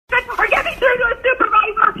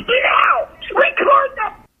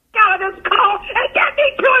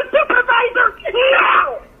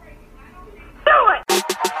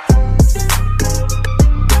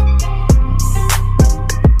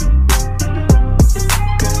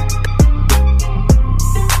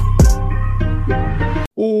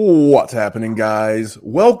What's happening, guys?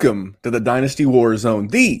 Welcome to the Dynasty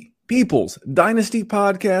WarZone, the People's Dynasty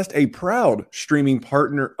podcast, a proud streaming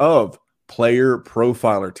partner of Player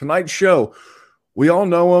Profiler. Tonight's show, we all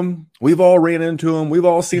know them. We've all ran into them. We've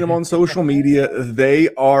all seen them on social media. They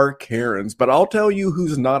are Karens. But I'll tell you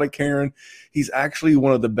who's not a Karen. He's actually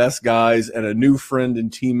one of the best guys and a new friend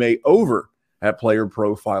and teammate over at Player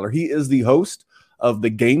Profiler. He is the host of the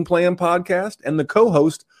Game Plan podcast and the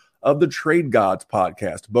co-host of the Trade Gods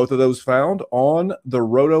podcast. Both of those found on the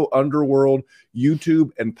Roto Underworld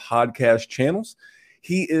YouTube and podcast channels.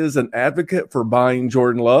 He is an advocate for buying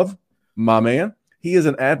Jordan Love, my man. He is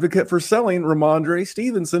an advocate for selling Ramondre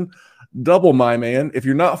Stevenson, double my man. If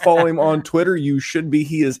you're not following him on Twitter, you should be.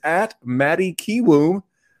 He is at Matty Kiwoom,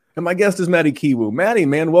 and my guest is Matty Kiwoom. Matty,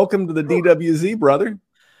 man, welcome to the DWZ, brother.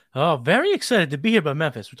 Oh, very excited to be here by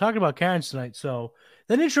Memphis. We're talking about Karens tonight, so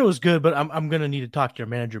that intro was good, but I'm going to need to talk to your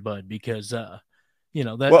manager, bud, because, you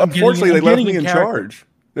know, that. Well, unfortunately, they left me in charge.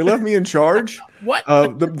 They left me in charge. What?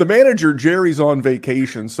 The manager, Jerry's on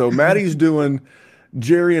vacation, so Matty's doing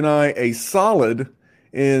Jerry and I a solid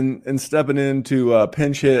in stepping into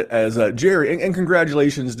pinch hit as Jerry. And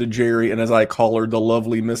congratulations to Jerry, and as I call her, the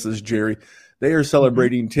lovely Mrs. Jerry. They are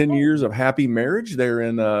celebrating 10 years of happy marriage. They're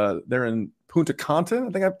in Punta Cana. I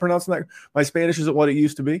think I'm pronouncing that. My Spanish isn't what it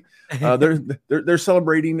used to be. They're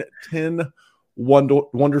celebrating 10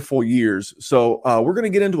 wonderful years. So we're going to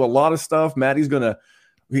get into a lot of stuff. Matty's going to,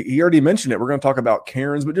 he already mentioned it. We're going to talk about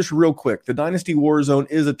Karens, but just real quick, the Dynasty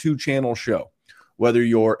WarZone is a 2-channel show. Whether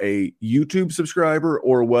you're a YouTube subscriber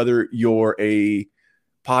or whether you're a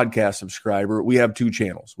podcast subscriber, we have 2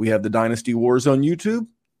 channels. We have the Dynasty WarZone YouTube,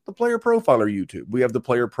 the Player Profiler YouTube. We have the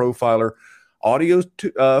Player Profiler audio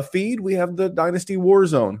feed. We have the Dynasty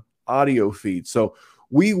WarZone audio feed. So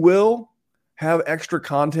we will have extra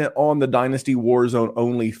content on the Dynasty WarZone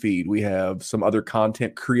only feed. We have some other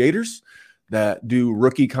content creators that do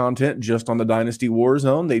rookie content just on the Dynasty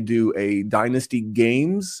WarZone. They do a Dynasty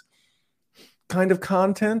Games kind of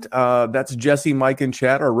content. That's Jesse, Mike, and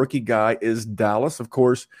Chad. Our rookie guy is Dallas, of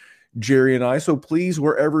course, Jerry and I. So please,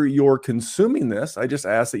 wherever you're consuming this, I just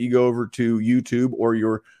ask that you go over to YouTube or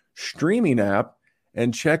your streaming app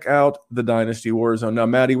and check out the Dynasty WarZone. Now,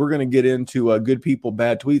 Matty, we're going to get into good people,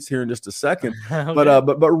 bad tweets here in just a second. Okay.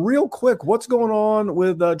 But real quick, what's going on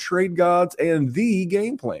with Trade Gods and the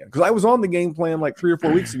Game Plan? Because I was on the Game Plan like 3 or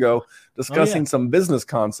 4 weeks ago discussing some business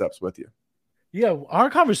concepts with you. Yeah, our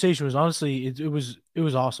conversation was honestly, it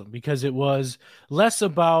was awesome because it was less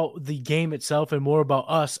about the game itself and more about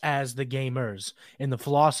us as the gamers and the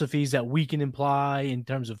philosophies that we can imply in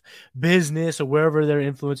terms of business or wherever they're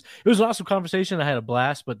influenced. It was an awesome conversation. I had a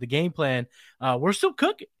blast, but the game plan, we're still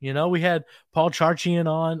cooking. You know, we had Paul Charchian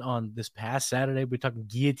on this past Saturday. We're talking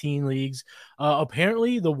guillotine leagues.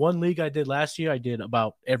 Apparently, the one league I did last year, I did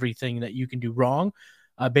about everything that you can do wrong.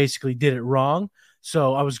 I basically did it wrong.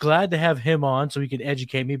 So I was glad to have him on so he could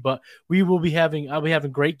educate me, but I'll be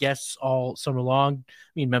having great guests all summer long. I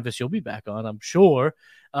mean, Memphis, you'll be back on, I'm sure.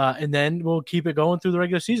 And then we'll keep it going through the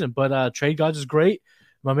regular season. But Trade Gods is great.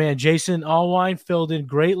 My man Jason Allwine filled in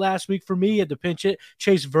great last week for me at the pinch hit.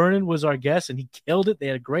 Chase Vernon was our guest, and he killed it. They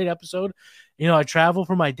had a great episode. You know, I travel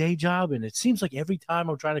for my day job, and it seems like every time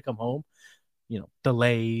I'm trying to come home, you know,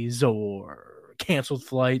 delays or canceled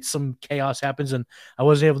flights, some chaos happens, and I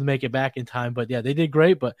wasn't able to make it back in time. But yeah, they did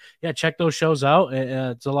great. But yeah, check those shows out.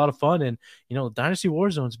 It's a lot of fun. And you know, Dynasty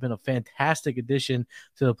WarZone has been a fantastic addition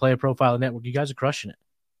to the Player Profiler Network. You guys are crushing it.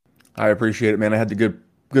 I appreciate it, man. I had the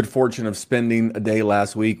good fortune of spending a day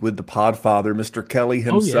last week with the Podfather, Mr. Kelly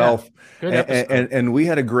himself. Oh, yeah. And we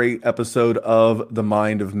had a great episode of The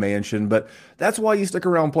Mind of Mansion. But that's why you stick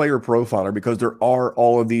around Player Profiler, because there are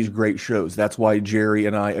all of these great shows. That's why Jerry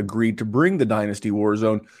and I agreed to bring the Dynasty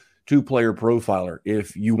WarZone to Player Profiler.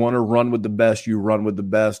 If you want to run with the best, you run with the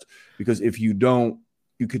best, because if you don't,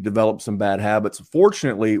 you could develop some bad habits.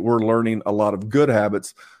 Fortunately, we're learning a lot of good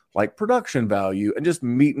habits like production value and just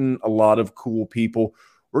meeting a lot of cool people.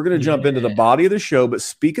 We're going to jump into the body of the show, but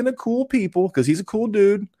speaking of cool people, because he's a cool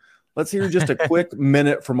dude, let's hear just a quick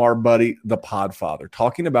minute from our buddy, the Podfather,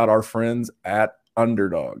 talking about our friends at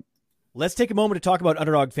Underdog. Let's take a moment to talk about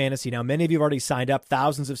Underdog Fantasy. Now, many of you have already signed up.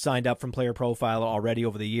 Thousands have signed up from Player Profiler already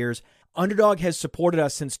over the years. Underdog has supported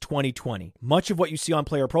us since 2020. Much of what you see on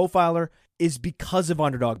Player Profiler is because of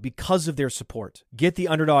Underdog, because of their support. Get the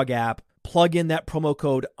Underdog app, plug in that promo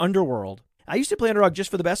code Underworld. I used to play Underdog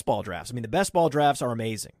just for the best ball drafts. I mean, the best ball drafts are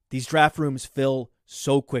amazing. These draft rooms fill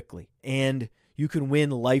so quickly, and you can win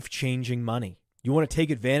life-changing money. You want to take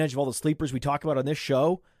advantage of all the sleepers we talk about on this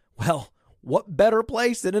show? Well, what better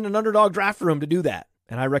place than in an Underdog draft room to do that?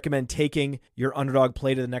 And I recommend taking your underdog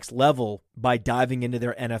play to the next level by diving into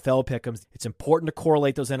their NFL pick'ems. It's important to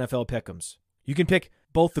correlate those NFL pick'ems. You can pick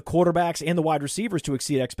both the quarterbacks and the wide receivers to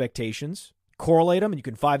exceed expectations. Correlate them, and you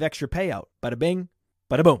can 5x your payout. Bada bing,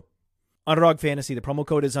 bada boom. Underdog Fantasy, the promo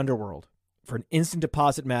code is Underworld. For an instant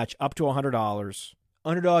deposit match up to $100,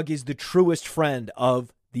 Underdog is the truest friend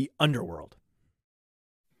of the underworld.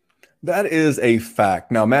 That is a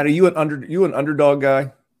fact. Now, Matt, are you an underdog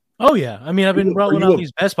guy? Oh yeah, I mean I've been rolling out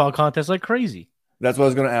these best ball contests like crazy. That's what I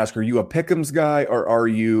was going to ask. Are you a pick'ems guy or are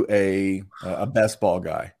you a best ball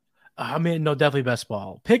guy? I mean, no, definitely best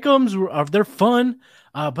ball. Pick'ems they're fun,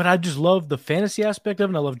 but I just love the fantasy aspect of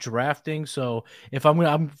it. And I love drafting. So if I'm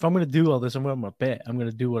gonna do all this, I'm gonna bet. I'm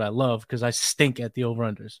gonna do what I love because I stink at the over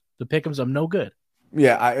unders. The pick'ems, I'm no good.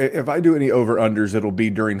 Yeah, if I do any over unders, it'll be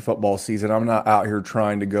during football season. I'm not out here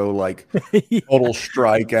trying to go like total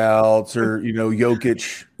strikeouts or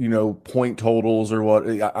Jokic point totals or what.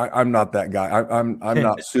 I'm not that guy. I'm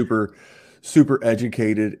not super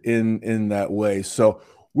educated in that way. So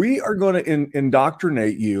we are going to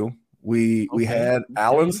indoctrinate you. We had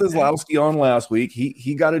Alan Seslowski on last week.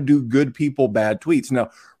 He got to do good people, bad tweets. Now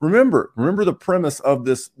remember the premise of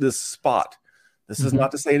this spot. This is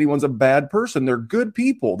not to say anyone's a bad person. They're good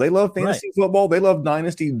people. They love fantasy football. They love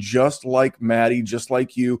Dynasty just like Maddie, just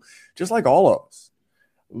like you, just like all of us.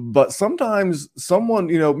 But sometimes someone,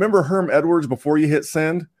 remember Herm Edwards, before you hit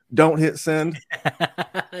send, don't hit send.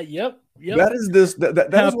 Yep. That is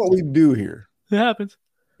that is what we do here. It happens.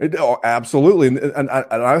 Absolutely. And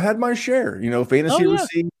I've had my share, fantasy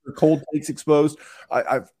receivers, cold takes exposed.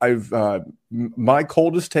 I've my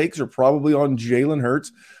coldest takes are probably on Jalen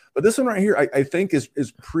Hurts. But this one right here, I think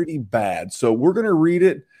is pretty bad. So we're going to read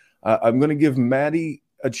it. I'm going to give Maddie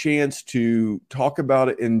a chance to talk about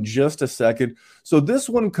it in just a second. So this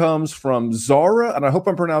one comes from Zara, and I hope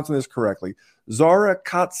I'm pronouncing this correctly. Zara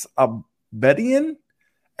Katzabedian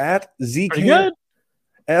at ZKFF.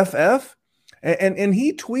 And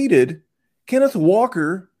he tweeted, Kenneth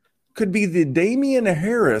Walker could be the Damian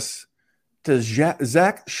Harris to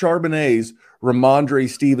Zach Charbonnet's Ramondre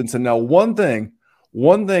Stevenson. Now, one thing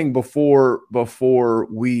before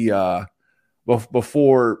we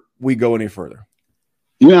go any further.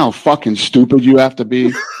 You know how fucking stupid you have to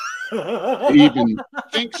be to even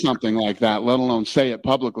think something like that, let alone say it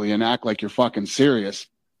publicly and act like you're fucking serious.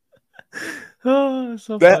 Oh,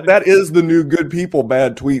 so that is the new good people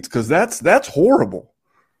bad tweets, because that's horrible.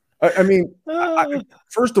 I mean,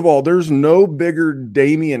 first of all, there's no bigger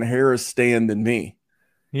Damian Harris stand than me.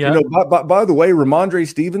 Yeah. By the way, Ramondre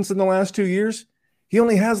Stevenson the last 2 years, he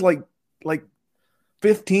only has like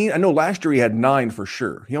 15. I know last year he had 9 for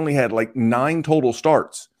sure. He only had like 9 total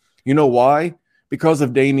starts. You know why? Because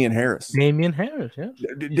of Damian Harris. Damian Harris, yeah.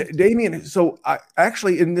 Damian. So I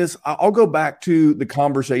actually in this, I'll go back to the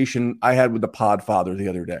conversation I had with the Podfather the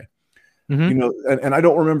other day. And I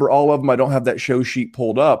don't remember all of them. I don't have that show sheet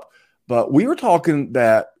pulled up, but we were talking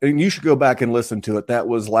that, and you should go back and listen to it. That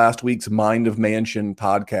was last week's Mind of Mansion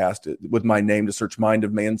podcast with my name. To search Mind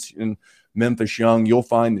of Mansion Memphis Young, you'll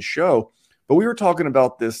find the show. But we were talking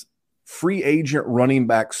about this free agent running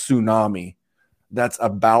back tsunami that's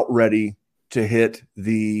about ready to hit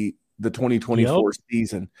the 2024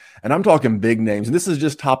 season. And I'm talking big names. And this is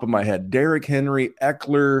just top of my head. Derrick Henry,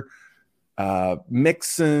 Eckler,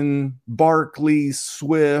 Mixon, Barkley,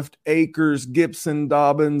 Swift, Akers, Gibson,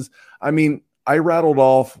 Dobbins. I mean, I rattled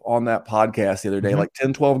off on that podcast the other day, like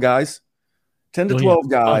 10, 12 guys, 10 to 12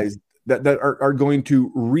 guys that are going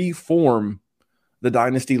to reform the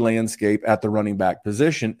dynasty landscape at the running back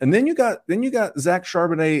position. And then you got Zach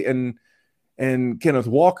Charbonnet and Kenneth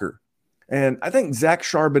Walker. And I think Zach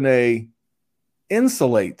Charbonnet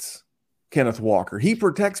insulates Kenneth Walker. He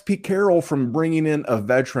protects Pete Carroll from bringing in a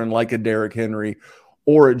veteran like a Derrick Henry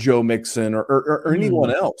or a Joe Mixon or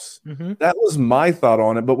anyone else. That was my thought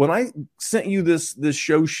on it. But when I sent you this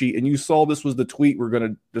show sheet and you saw this was the tweet we're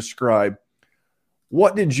going to describe,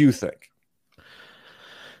 what did you think?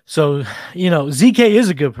 So, ZK is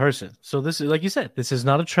a good person. So this is, like you said, this is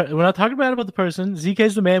not we're not talking about the person. ZK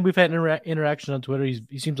is the man. We've had interaction on Twitter.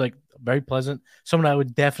 He seems like very pleasant, someone I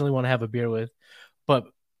would definitely want to have a beer with. But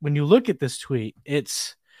when you look at this tweet,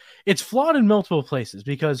 it's flawed in multiple places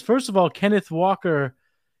because, first of all, Kenneth Walker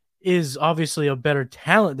is obviously a better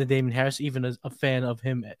talent than Damian Harris. Even as a fan of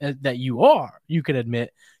him that you can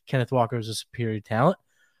admit Kenneth Walker is a superior talent.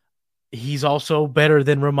 He's also better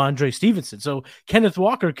than Ramondre Stevenson. So Kenneth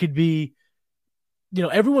Walker could be,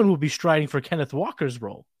 everyone will be striding for Kenneth Walker's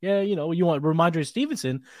role. Yeah, you want Ramondre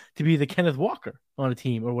Stevenson to be the Kenneth Walker on a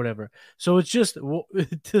team or whatever. So it's just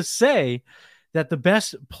to say that the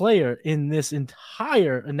best player in this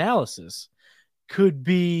entire analysis could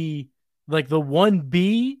be like the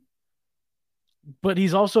 1B, but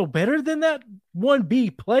he's also better than that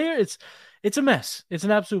 1B player. It's a mess. It's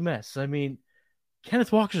an absolute mess. I mean,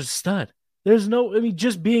 Kenneth Walker's a stud.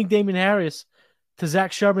 Just being Damien Harris to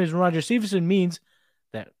Zach Charbonnet's Ramondre Stevenson means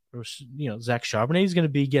that, Zach Charbonnet is going to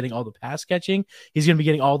be getting all the pass catching. He's going to be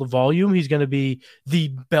getting all the volume. He's going to be the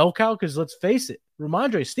bell cow because let's face it,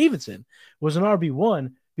 Ramondre Stevenson was an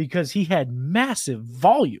RB1 because he had massive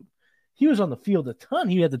volume. He was on the field a ton.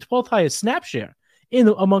 He had the 12th highest snap share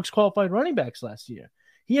amongst qualified running backs last year.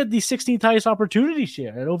 He had the 16th highest opportunity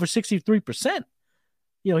share at over 63%.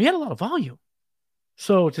 He had a lot of volume.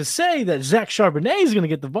 So to say that Zach Charbonnet is going to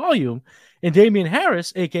get the volume and Damien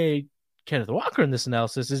Harris, a.k.a. Kenneth Walker in this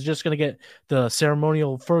analysis, is just going to get the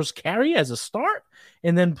ceremonial first carry as a start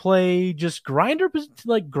and then play just grinder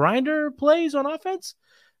plays on offense?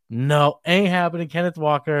 No, ain't happening. Kenneth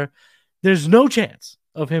Walker, there's no chance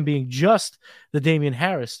of him being just the Damien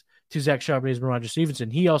Harris to Zach Charbonnet's Ramondre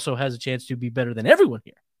Stevenson. He also has a chance to be better than everyone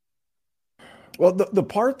here. Well, the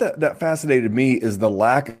part that fascinated me is the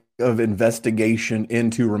lack of investigation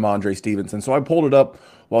into Ramondre Stevenson. So I pulled it up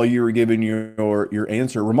while you were giving your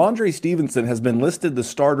answer. Ramondre Stevenson has been listed the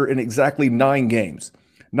starter in exactly 9 games,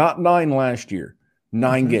 not 9 last year,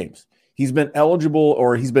 9 games. He's been eligible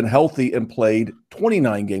or he's been healthy and played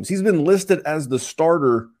 29 games. He's been listed as the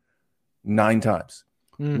starter 9 times.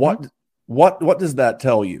 What does that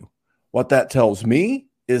tell you? What that tells me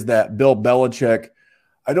is that Bill Belichick,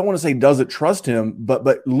 I don't want to say doesn't trust him, but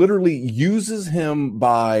literally uses him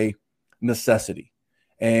by necessity.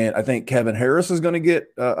 And I think Kevin Harris is going to get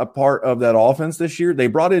a part of that offense this year. They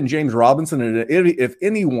brought in James Robinson, and if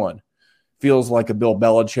anyone feels like a Bill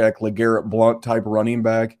Belichick, LeGarrette Blount type running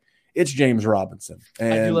back, it's James Robinson.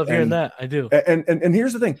 And, I do love hearing that. I do. And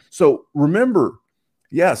here's the thing. So remember,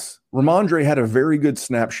 yes, Ramondre had a very good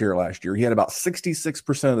snap share last year. He had about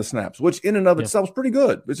 66% of the snaps, which in and of itself is pretty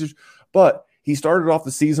good. But he started off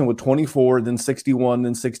the season with 24, then 61,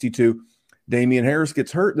 then 62. Damien Harris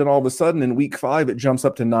gets hurt. Then all of a sudden in week 5, it jumps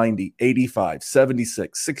up to 90, 85,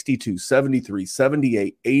 76, 62, 73,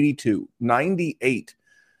 78, 82, 98.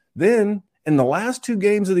 Then in the last 2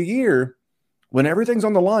 games of the year, when everything's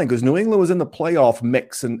on the line, because New England was in the playoff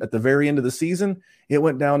mix and at the very end of the season, it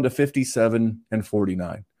went down to 57 and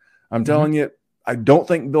 49. I'm telling you, I don't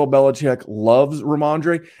think Bill Belichick loves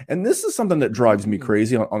Ramondre. And this is something that drives me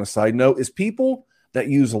crazy on a side note, is people that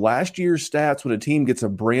use last year's stats when a team gets a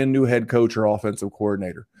brand new head coach or offensive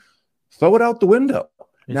coordinator. Throw it out the window.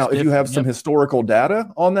 Now, if you have some historical data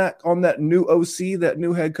on that new OC, that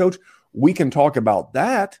new head coach, we can talk about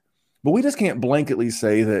that. But we just can't blanketly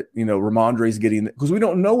say that, Ramondre's getting, because we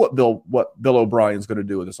don't know what Bill O'Brien's going to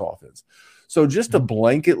do with this offense. So just to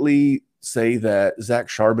blanketly say that Zach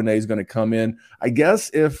Charbonnet is going to come in, I guess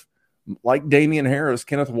if, like Damien Harris,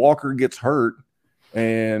 Kenneth Walker gets hurt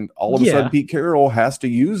and all of a sudden Pete Carroll has to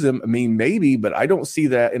use him, I mean, maybe, but I don't see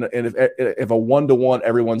that if a 1-to-1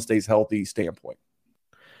 everyone stays healthy standpoint.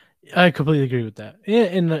 I completely agree with that.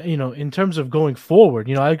 And in terms of going forward,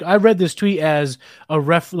 I read this tweet as a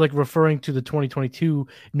referring to the 2022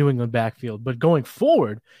 New England backfield, but going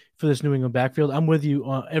forward for this New England backfield, I'm with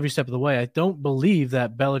you every step of the way. I don't believe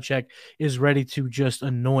that Belichick is ready to just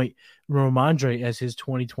anoint Ramondre as his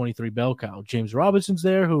 2023 bell cow. James Robinson's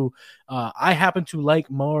there, who I happen to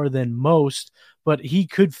like more than most, but he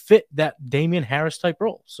could fit that Damien Harris type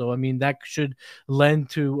role. So, I mean, that should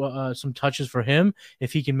lend to some touches for him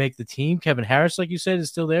if he can make the team. Kevin Harris, like you said, is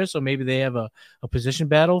still there. So maybe they have a position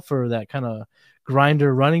battle for that kind of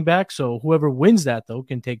grinder running back. So whoever wins that, though,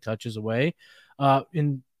 can take touches away.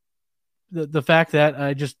 In the fact that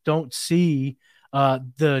I just don't see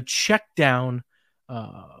the check down,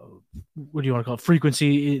 what do you want to call it,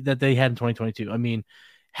 frequency that they had in 2022. I mean,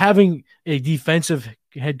 having a defensive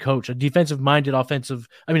head coach, a defensive line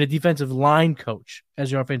coach as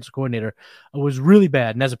your offensive coordinator was really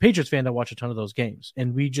bad. And as a Patriots fan, I watched a ton of those games,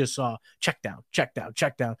 and we just saw check down.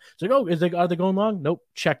 It's like, are they going long? Nope,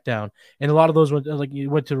 check down. And a lot of those went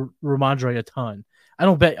to Ramondre a ton. I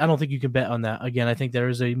don't think you can bet on that. Again, I think there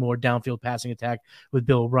is a more downfield passing attack with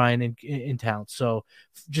Bill O'Brien in town. So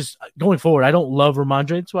just going forward, I don't love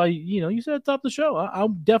Ramondre. That's why, you said at the top of the show,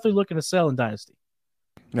 I'm definitely looking to sell in Dynasty.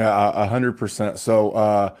 Yeah, 100%.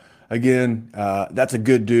 So, again, that's a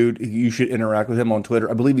good dude. You should interact with him on Twitter.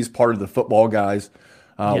 I believe he's part of the Football Guys.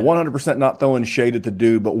 100% not throwing shade at the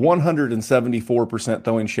dude, but 174%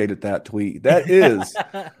 throwing shade at that tweet. That is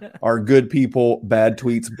our good people, bad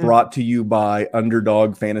tweets, brought to you by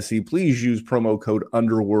Underdog Fantasy. Please use promo code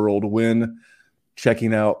Underworld when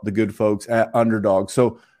checking out the good folks at Underdog.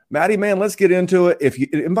 So, Maddie, man, let's get into it.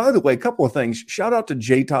 And by the way, a couple of things. Shout out to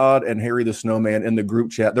J Todd and Harry the Snowman in the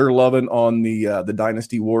group chat. They're loving on the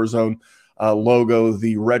Dynasty WarZone logo,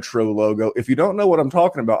 the retro logo. If you don't know what I'm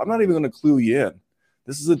talking about, I'm not even going to clue you in.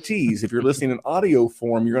 This is a tease. If you're listening in audio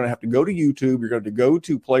form, you're going to have to go to YouTube. You're going to go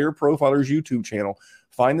to Player Profiler's YouTube channel,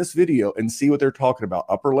 find this video, and see what they're talking about.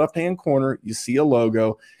 Upper left-hand corner, you see a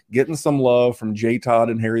logo, getting some love from J Todd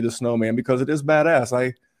and Harry the Snowman because it is badass.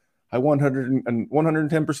 I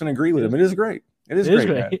 110% agree with him. It is great. It is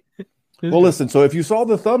great. Well, listen, so if you saw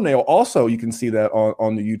the thumbnail, also you can see that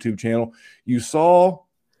on the YouTube channel. You saw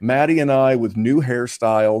Maddie and I with new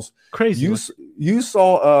hairstyles. Crazy. You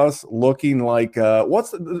saw us looking like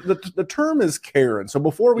what's the term is Karen. So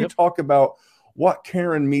before we talk about what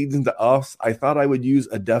Karen means to us, I thought I would use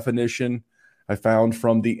a definition I found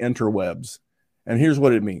from the interwebs. And here's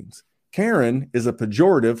what it means. Karen is a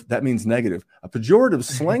pejorative, that means negative, a pejorative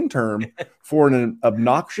slang term for an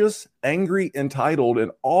obnoxious, angry, entitled,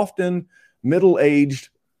 and often middle-aged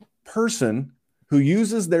person who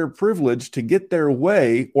uses their privilege to get their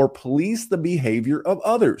way or police the behavior of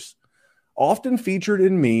others. Often featured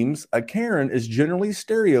in memes, a Karen is generally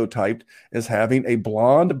stereotyped as having a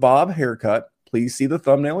blonde bob haircut, please see the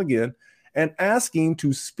thumbnail again, and asking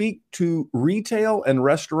to speak to retail and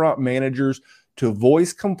restaurant managers to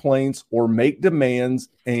voice complaints or make demands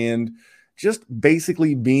and just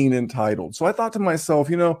basically being entitled. So I thought to myself,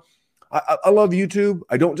 I love YouTube.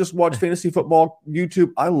 I don't just watch fantasy football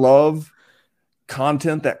YouTube. I love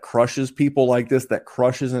content that crushes people like this, that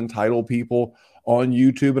crushes entitled people on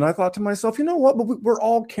YouTube. And I thought to myself, you know what? But we're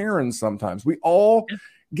all Karens sometimes. We all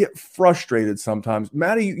get frustrated sometimes.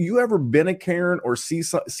 Maddie, you ever been a Karen or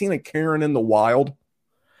seen a Karen in the wild?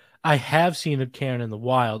 I have seen a Karen in the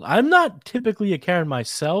wild. I'm not typically a Karen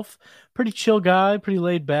myself. Pretty chill guy, pretty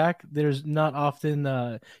laid back. There's not often,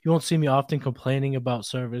 you won't see me often complaining about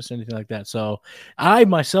service or anything like that. So I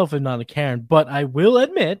myself am not a Karen, but I will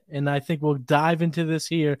admit, and I think we'll dive into this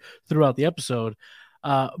here throughout the episode,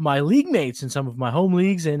 my league mates in some of my home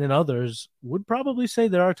leagues and in others would probably say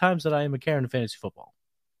there are times that I am a Karen in fantasy football.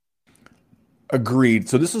 Agreed.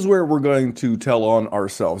 So this is where we're going to tell on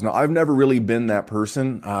ourselves. Now, I've never really been that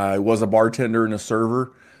person. I was a bartender and a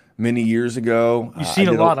server many years ago. You've seen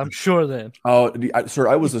a lot, I'm sure then. Oh, sir,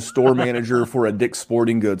 I was a store manager for a Dick's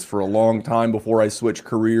Sporting Goods for a long time before I switched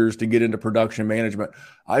careers to get into production management.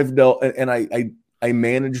 I've dealt, and I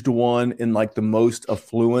managed one in like the most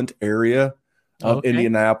affluent area of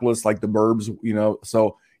Indianapolis, like the burbs,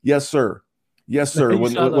 So yes, sir. Yes, sir.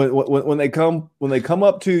 When they come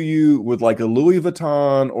up to you with like a Louis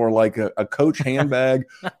Vuitton or like a Coach handbag,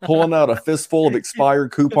 pulling out a fistful of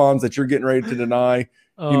expired coupons that you're getting ready to deny,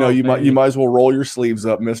 you might as well roll your sleeves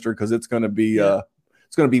up, mister, because it's going to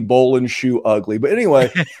be bowl and shoe ugly. But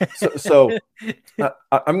anyway, so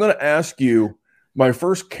I'm going to ask you my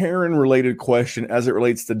first Karen related question as it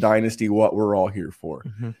relates to Dynasty, what we're all here for.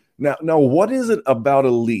 Mm-hmm. Now, what is it about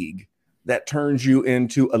a league that turns you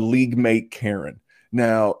into a league mate Karen?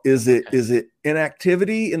 Now, is it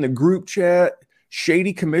inactivity in the group chat,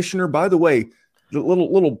 shady commissioner? By the way, the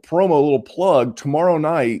little promo, little plug, tomorrow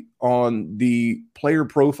night on the Player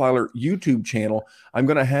Profiler YouTube channel, I'm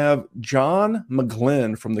going to have John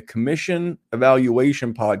McGlynn from the Commission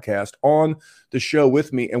Evaluation Podcast on the show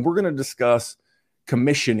with me, and we're going to discuss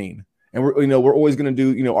commissioning. And we're always going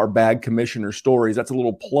to do, our bad commissioner stories. That's a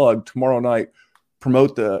little plug tomorrow night.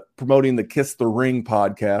 Promoting the Kiss the Ring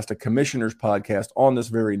podcast, a commissioner's podcast on this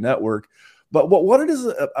very network. But what it is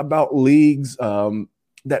about leagues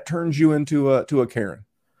that turns you into a Karen?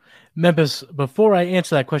 Memphis, before I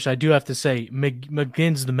answer that question, I do have to say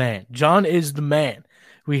McGinn's the man. John is the man.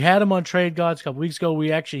 We had him on Trade Gods a couple weeks ago.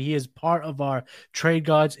 He is part of our Trade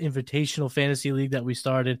Gods Invitational Fantasy League that we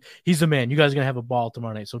started. He's the man. You guys are going to have a ball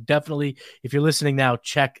tomorrow night. So definitely, if you're listening now,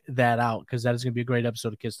 check that out because that is going to be a great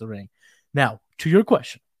episode of Kiss the Ring. Now, to your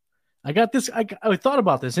question, I got this. I thought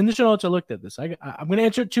about this. In the show notes, I looked at this. I'm going to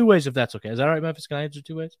answer it two ways if that's okay. Is that all right, Memphis? Can I answer it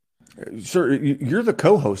two ways? Sir, you're the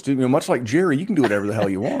co-host. Much like Jerry, you can do whatever the hell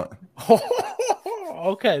you want.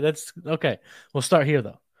 Okay, that's okay. We'll start here,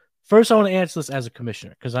 though. First, I want to answer this as a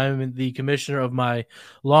commissioner because I'm the commissioner of my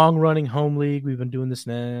long-running home league. We've been doing this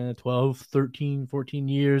now 12, 13, 14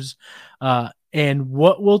 years. And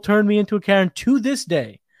what will turn me into a Karen to this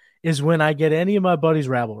day is when I get any of my buddies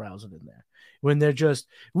rabble-rousing in there. When they're just,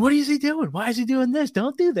 what is he doing? Why is he doing this?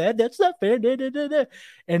 Don't do that. That's not fair. Da, da, da, da.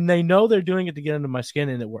 And they know they're doing it to get under my skin,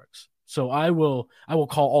 and it works. So I will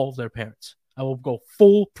call all of their parents. I will go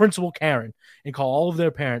full principal Karen and call all of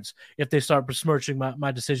their parents if they start besmirching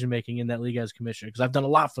my decision-making in that league as commissioner, because I've done a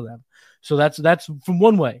lot for them. So that's from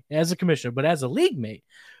one way as a commissioner. But as a league mate,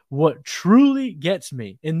 what truly gets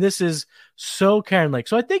me, and this is so Karen-like.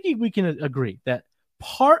 So I think we can agree that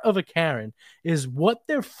part of a Karen is what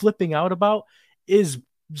they're flipping out about is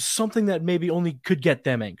something that maybe only could get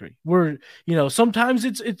them angry. Where, sometimes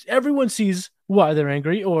it's everyone sees why they're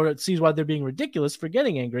angry or it sees why they're being ridiculous for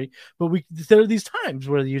getting angry. But there are these times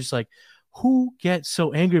where you're just like, who gets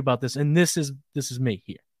so angry about this? And this is me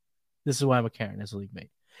here. This is why I'm a Karen as a league mate.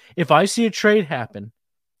 If I see a trade happen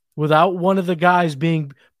without one of the guys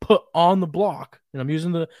being put on the block, and I'm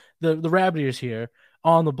using the rabbit ears here,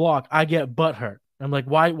 on the block, I get butthurt. I'm like,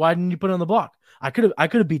 why didn't you put it on the block? I could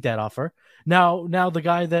have beat that offer. Now the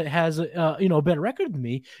guy that has a better record than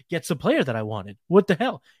me gets the player that I wanted. What the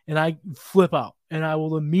hell? And I flip out, and I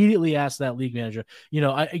will immediately ask that league manager,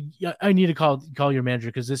 I need to call your manager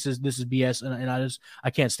because this is BS, and I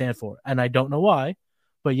can't stand for it, and I don't know why,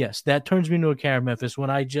 but yes, that turns me into a Karen Memphis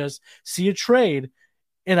when I just see a trade,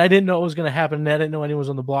 and I didn't know it was going to happen, and I didn't know anyone was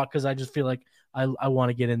on the block because I just feel like I want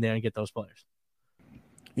to get in there and get those players.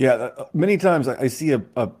 Yeah, many times I see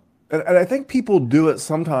and I think people do it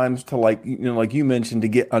sometimes to like you mentioned, to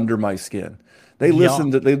get under my skin. They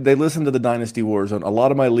listen to they listen to the Dynasty WarZone. A lot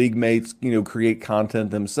of my league mates, create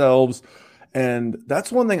content themselves, and that's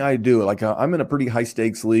one thing I do. Like I'm in a pretty high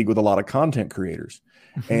stakes league with a lot of content creators,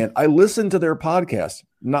 and I listen to their podcasts,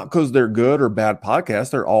 not because they're good or bad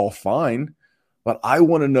podcasts. They're all fine, but I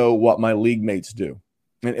want to know what my league mates do.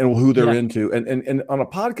 And who they're into. And on a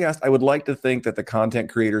podcast, I would like to think that the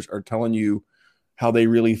content creators are telling you how they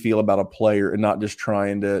really feel about a player and not just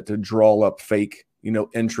trying to draw up fake,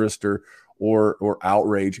 interest or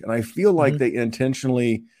outrage. And I feel like they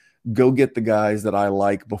intentionally go get the guys that I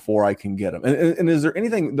like before I can get them. And is there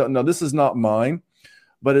anything, no, this is not mine,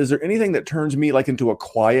 but is there anything that turns me like into a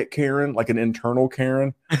quiet Karen, like an internal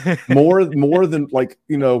Karen, more than like,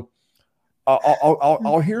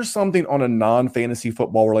 I'll hear something on a non-fantasy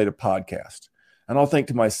football related podcast, and I'll think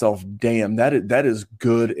to myself, damn, that is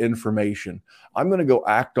good information. I'm going to go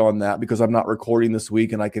act on that because I'm not recording this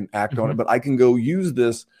week and I can act on it, but I can go use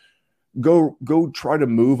this, go try to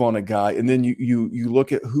move on a guy. And then you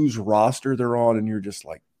look at whose roster they're on and you're just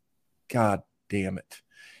like, God damn it.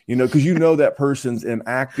 Cause that person's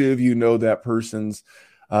inactive, that person's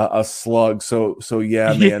a slug. So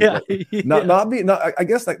yeah, man. I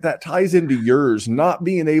guess that ties into yours, not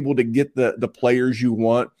being able to get the players you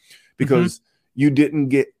want because you didn't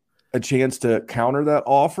get a chance to counter that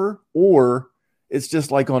offer, or it's just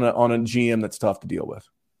like on a GM that's tough to deal with.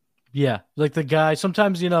 Yeah, like the guy.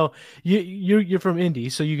 Sometimes you're from Indy,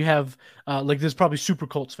 so you have there's probably super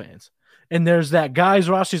Colts fans. And there's that guy's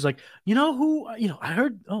roster. He's like, I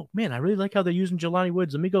heard, oh man, I really like how they're using Jelani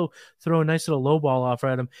Woods. Let me go throw a nice little low ball offer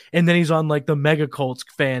at him. And then he's on like the mega Colts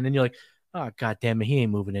fan. And you're like, oh, God damn it. He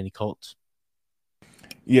ain't moving any Colts.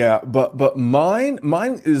 Yeah. But mine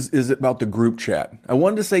is about the group chat. I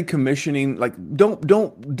wanted to say commissioning, like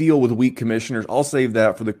don't deal with weak commissioners. I'll save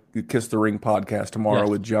that for the Kiss the Ring podcast tomorrow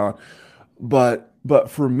with John. But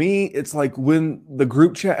for me, it's like when the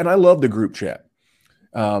group chat, and I love the group chat.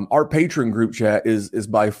 Our patron group chat is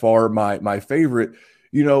by far my favorite,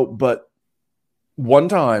 but one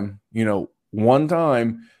time,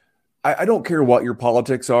 I don't care what your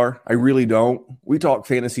politics are. I really don't. We talk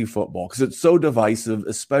fantasy football because it's so divisive,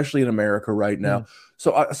 especially in America right now.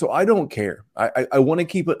 So I don't care. I want to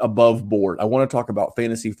keep it above board. I want to talk about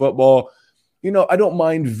fantasy football. I don't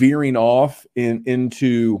mind veering off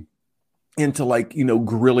into like,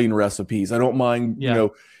 grilling recipes. I don't mind,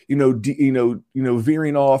 veering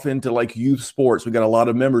off into like youth sports. We got a lot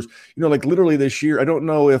of members, like literally this year. I don't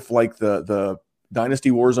know if like the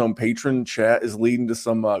Dynasty WarZone patron chat is leading to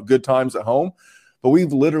some good times at home, but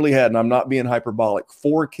we've literally had, and I'm not being hyperbolic,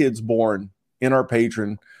 4 kids born in our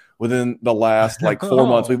patron within the last like 4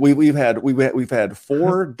 months. We've had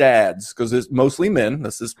 4 dads, because it's mostly men.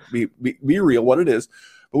 Let's just be real what it is.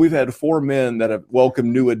 But we've had 4 men that have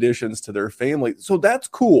welcomed new additions to their family. So that's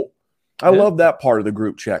cool. I love that part of the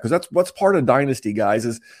group chat, because that's what's part of Dynasty, guys,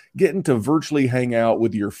 is getting to virtually hang out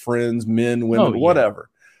with your friends, men, women, whatever.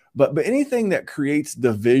 But anything that creates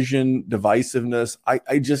division, divisiveness,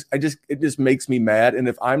 it just makes me mad. And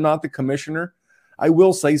if I'm not the commissioner, I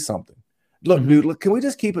will say something. Look, dude, can we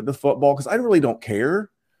just keep it to football? Because I really don't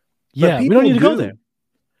care. Yeah, we don't need to go there.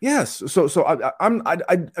 Yes. So I'm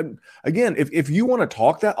again, if you want to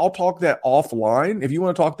talk that, I'll talk that offline. If you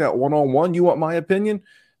want to talk that one-on-one, you want my opinion,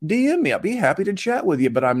 DM me. I'll be happy to chat with you,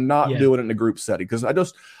 but I'm not doing it in a group setting, because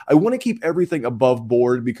I want to keep everything above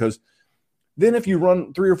board, because then if you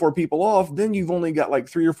run 3 or 4 people off, then you've only got like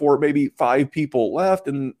 3 or 4, maybe 5 people left,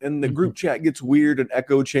 and the group chat gets weird and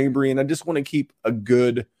echo chambery. And I just want to keep a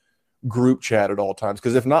good group chat at all times.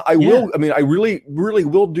 Because if not, I will. I mean, I really, really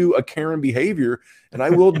will do a Karen behavior, and I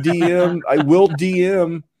will DM. I will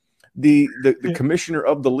DM the commissioner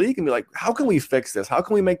of the league and be like, how can we fix this? How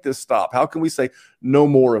can we make this stop? How can we say no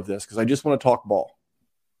more of this? Because I just want to talk ball.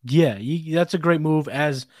 Yeah, that's a great move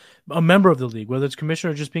as a member of the league, whether it's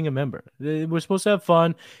commissioner or just being a member. We're supposed to have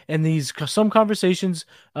fun, and some conversations,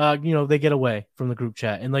 they get away from the group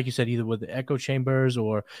chat. And like you said, either with the echo chambers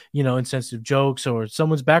or, insensitive jokes or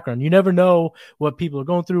someone's background. You never know what people are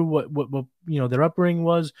going through, what their upbringing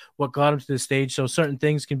was, what got them to this stage. So certain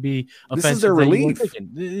things can be offensive. This is their relief.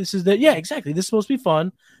 Yeah, exactly. This is supposed to be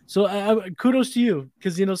fun. So kudos to you,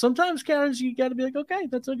 because, sometimes Karens, you got to be like, okay,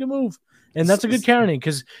 that's a good move. And that's a good Karening,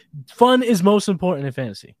 because fun is most important in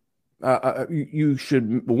fantasy. You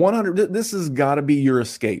should 100. This has got to be your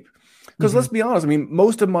escape. Because let's be honest. I mean,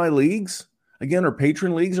 most of my leagues, again, are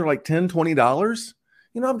patron leagues, are like $10, $20.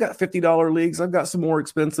 I've got $50 leagues. I've got some more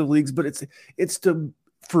expensive leagues, but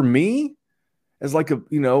for me, as like a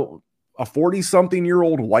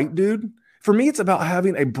 40-something-year-old white dude. For me, it's about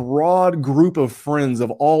having a broad group of friends of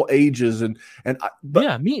all ages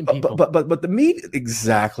meeting people. But the meet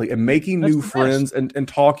exactly, and making new friends and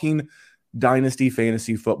talking Dynasty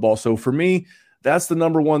fantasy football. So for me, that's the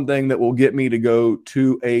number one thing that will get me to go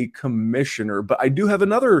to a commissioner. But I do have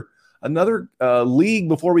another league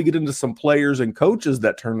before we get into some players and coaches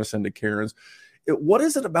that turn us into Karens. What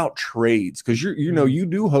is it about trades? Because you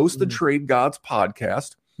do host the Trade Gods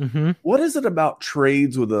podcast. What is it about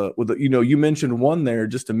trades with you mentioned one there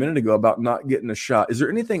just a minute ago about not getting a shot. Is there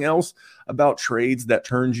anything else about trades that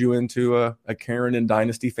turns you into a Karen in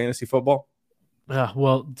Dynasty fantasy football?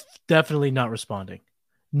 Well, definitely not responding.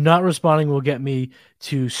 Not responding will get me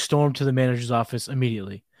to storm to the manager's office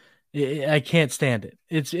immediately. I can't stand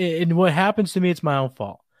it. And what happens to me, it's my own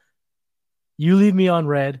fault. You leave me on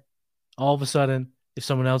red, all of a sudden, if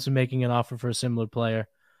someone else is making an offer for a similar player,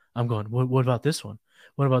 I'm going, what about this one?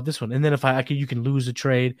 What about this one? And then if you can lose a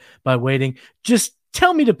trade by waiting. Just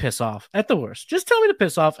tell me to piss off at the worst. Just tell me to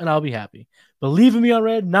piss off and I'll be happy. But leaving me on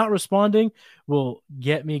red, not responding will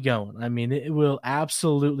get me going. I mean, it will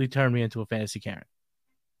absolutely turn me into a fantasy Karen.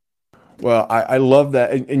 Well, I love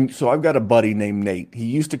that. And so I've got a buddy named Nate. He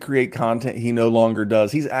used to create content. He no longer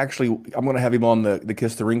does. He's actually, I'm going to have him on the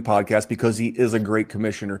Kiss the Ring podcast because he is a great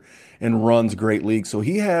commissioner and runs great leagues. So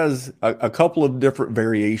he has a couple of different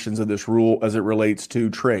variations of this rule as it relates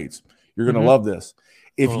to trades. You're going to love this.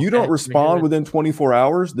 If you don't respond within 24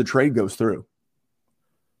 hours, the trade goes through.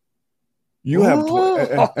 You have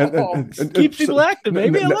keeps people active,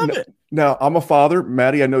 baby. I love it. Now, I'm a father.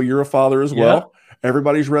 Maddie, I know you're a father as well.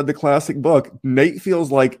 Everybody's read the classic book. Nate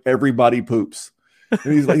feels like everybody poops.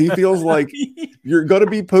 And he feels like you're going to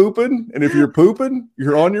be pooping. And if you're pooping,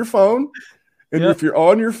 you're on your phone. And if you're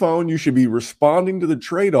on your phone, you should be responding to the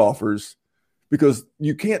trade offers, because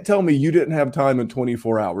you can't tell me you didn't have time in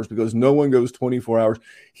 24 hours, because no one goes 24 hours.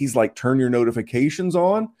 He's like, turn your notifications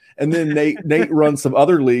on. And then Nate runs some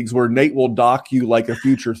other leagues where Nate will dock you like a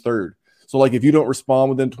future third. So like if you don't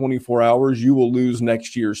respond within 24 hours, you will lose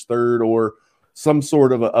next year's third, or some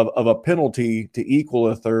sort of a penalty to equal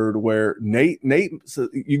a third, where Nate says,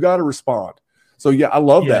 you got to respond. So yeah, I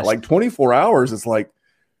love that. Like 24 hours, it's like,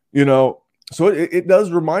 so it does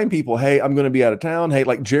remind people, hey, I'm going to be out of town. Hey,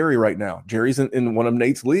 like Jerry right now, Jerry's in one of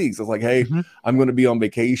Nate's leagues. It's like, hey, I'm going to be on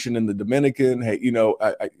vacation in the Dominican. Hey,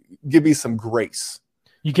 give me some grace.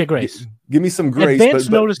 You get grace. Give me some grace. Advance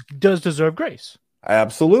notice does deserve grace.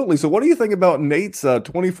 Absolutely. So what do you think about Nate's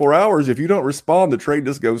 24 hours? If you don't respond, the trade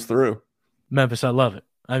just goes through. Memphis, I love it.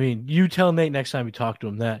 I mean, you tell Nate next time you talk to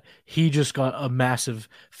him that he just got a massive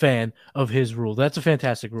fan of his rule. That's a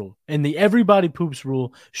fantastic rule. And the everybody poops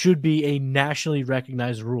rule should be a nationally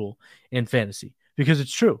recognized rule in fantasy, because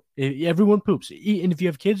it's true. Everyone poops. And if you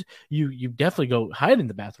have kids, you definitely go hide in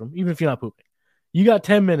the bathroom, even if you're not pooping. You got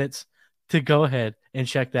 10 minutes to go ahead and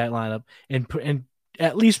check that lineup and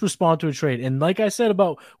at least respond to a trade. And like I said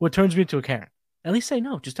about what turns me into a Karen, at least say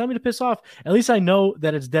no. Just tell me to piss off. At least I know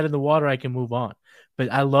that it's dead in the water. I can move on.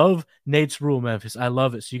 But I love Nate's rule, Memphis. I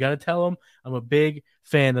love it. So you got to tell him I'm a big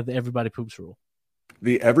fan of the everybody poops rule.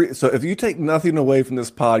 So if you take nothing away from this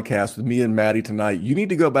podcast with me and Maddie tonight, you need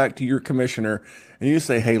to go back to your commissioner and you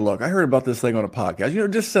say, hey, look, I heard about this thing on a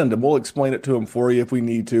podcast. Just send him. We'll explain it to him for you if we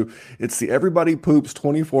need to. It's the everybody poops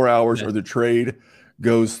 24 hours or the trade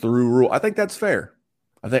goes through rule. I think that's fair.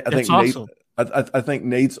 I think awesome. I think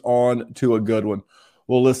Nate's on to a good one.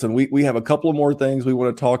 Well, listen, we have a couple of more things we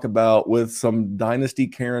want to talk about with some Dynasty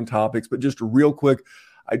Karen topics, but just real quick,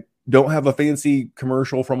 I don't have a fancy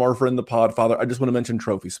commercial from our friend the Podfather. I just want to mention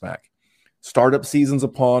Trophy Smack. Startup season's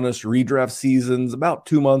upon us, redraft season's about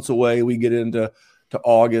 2 months away. We get into to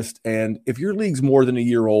August. And if your league's more than a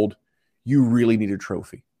year old, you really need a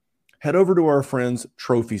trophy. Head over to our friends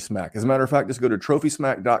Trophy Smack. As a matter of fact, just go to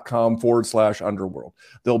trophysmack.com/underworld.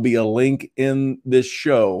 There'll be a link in this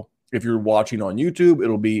show. If you're watching on YouTube,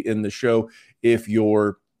 it'll be in the show. If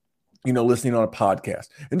you're listening on a podcast,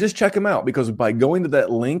 and just check them out, because by going to that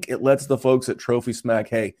link, it lets the folks at Trophy Smack,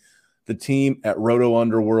 hey, the team at Roto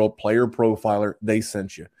Underworld Player Profiler, they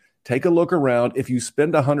sent you. Take a look around. If you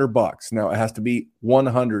spend $100, now it has to be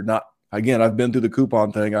 100. Not, again, I've been through the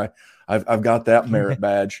coupon thing. I've got that merit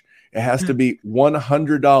badge. It has to be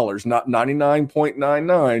 $100, not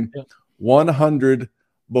 99.99, 100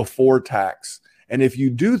 before tax. And if you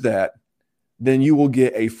do that, then you will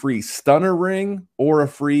get a free stunner ring or a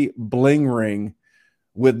free bling ring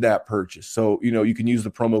with that purchase. So, you can use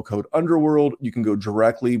the promo code Underworld. You can go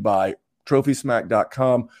directly by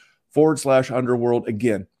trophysmack.com/Underworld.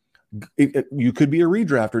 Again, you could be a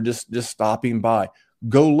redrafter just stopping by.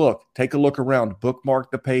 Go look, take a look around,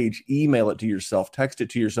 bookmark the page, email it to yourself, text it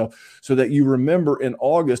to yourself, so that you remember in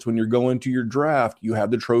August when you're going to your draft, you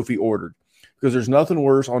have the trophy ordered. Because there's nothing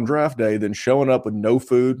worse on draft day than showing up with no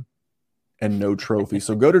food and no trophy.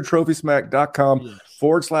 So go to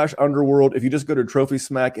trophysmack.com/Underworld. If you just go to Trophy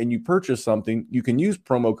Smack and you purchase something, you can use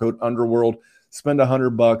promo code Underworld, spend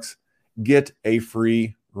 $100, get a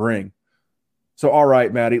free ring. So, all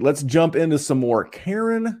right, Maddie, let's jump into some more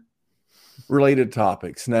Karen-related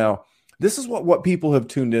topics. Now, this is what people have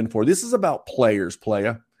tuned in for. This is about players,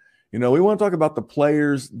 playa. We want to talk about the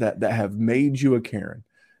players that have made you a Karen.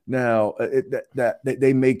 Now, that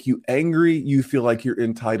they make you angry. You feel like you're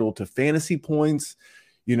entitled to fantasy points.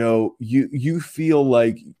 You feel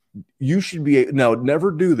like you should be. Now, never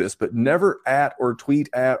do this, but never at or tweet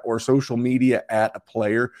at or social media at a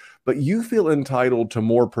player. But you feel entitled to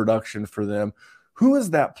more production for them. Who is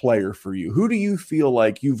that player for you? Who do you feel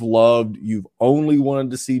like you've loved, you've only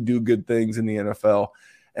wanted to see do good things in the NFL,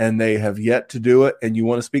 and they have yet to do it, and you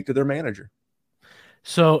want to speak to their manager?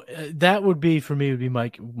 So that would be, for me, would be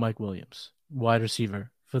Mike Williams, wide receiver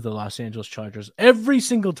for the Los Angeles Chargers. Every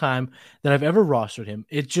single time that I've ever rostered him,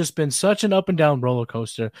 it's just been such an up and down roller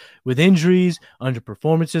coaster with injuries,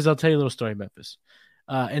 underperformances. I'll tell you a little story, Memphis.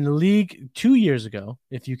 In the league 2 years ago,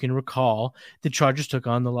 if you can recall, the Chargers took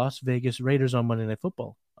on the Las Vegas Raiders on Monday Night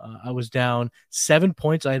Football. I was down 7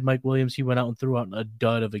 points. I had Mike Williams. He went out and threw out a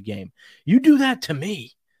dud of a game. You do that to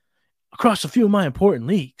me across a few of my important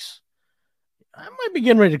leagues, I might be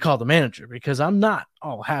getting ready to call the manager, because I'm not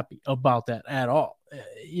all happy about that at all.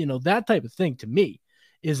 That type of thing to me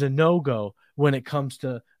is a no-go when it comes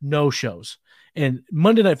to no-shows. And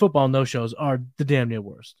Monday Night Football no-shows are the damn near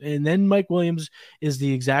worst. And then Mike Williams is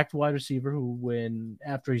the exact wide receiver who,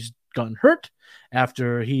 after he's gotten hurt,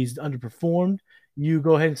 after he's underperformed, you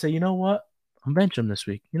go ahead and say, you know what? I'm benching him this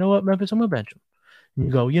week. You know what, Memphis? I'm going to bench him. And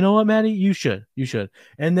you go, you know what, Maddie? You should.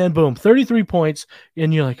 And then, boom, 33 points.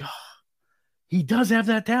 And you're like, oh, he does have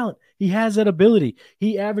that talent. He has that ability.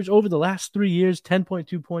 He averaged over the last 3 years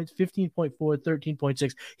 10.2 points, 15.4,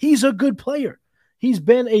 13.6. He's a good player. He's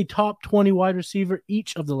been a top 20 wide receiver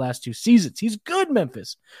each of the last 2 seasons. He's good,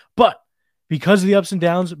 Memphis. But because of the ups and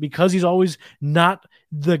downs, because he's always not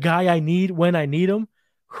the guy I need when I need him,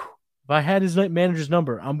 if I had his manager's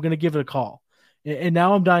number, I'm going to give it a call. And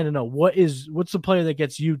now I'm dying to know what's the player that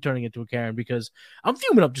gets you turning into a Karen, because I'm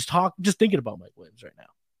fuming up just thinking about Mike Williams right now.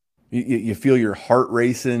 You feel your heart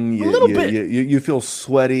racing. A little bit. You feel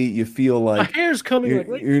sweaty. You feel like my hair's coming.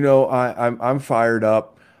 I'm fired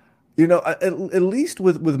up. At least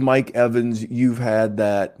with Mike Evans, you've had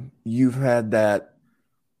that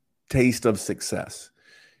taste of success.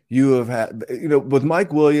 You have had, with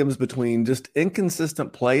Mike Williams, between just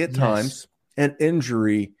inconsistent play at times and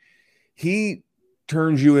injury, he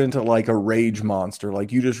turns you into like a rage monster.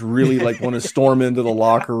 Like you just really like want to storm into the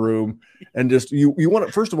locker room and just you want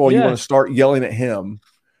to, first of all, you want to start yelling at him,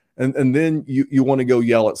 and then you want to go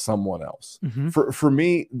yell at someone else. Mm-hmm. For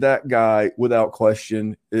me, that guy without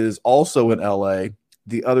question is also in LA.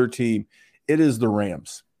 The other team, it is the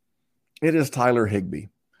Rams. It is Tyler Higbee.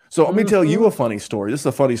 So let me tell you a funny story. This is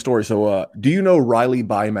a funny story. So do you know Riley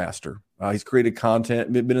Bymaster? He's created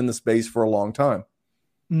content, been in the space for a long time.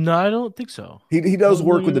 No, I don't think so. He does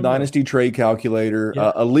work with the Dynasty trade calculator,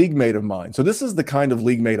 a league mate of mine. So this is the kind of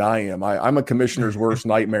league mate I am. I'm a commissioner's worst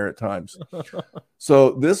nightmare at times.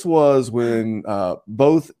 So this was when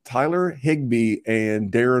both Tyler Higbee and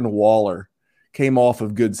Darren Waller came off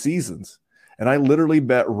of good seasons. And I literally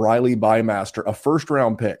bet Riley Bymaster, a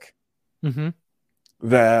first-round pick,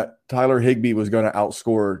 that Tyler Higbee was going to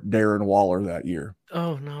outscore Darren Waller that year.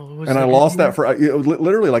 Oh, no. And I lost that for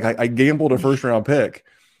literally, like I gambled a first-round pick.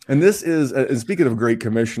 And this is, and speaking of great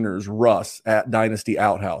commissioners, Russ at Dynasty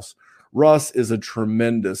Outhouse. Russ is a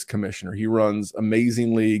tremendous commissioner. He runs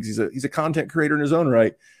amazing leagues. He's a content creator in his own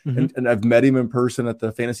right. Mm-hmm. And I've met him in person at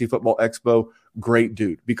the Fantasy Football Expo. Great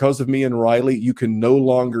dude. Because of me and Riley, you can no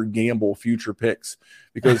longer gamble future picks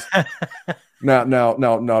because now,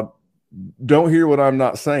 don't hear what I'm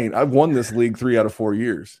not saying. I've won this league 3 out of 4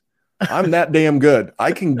 years. I'm that damn good.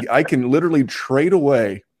 I can literally trade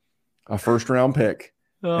away a first round pick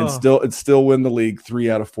and still win the league 3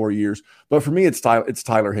 out of 4 years. But for me, it's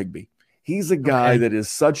Tyler Higbee. He's a guy that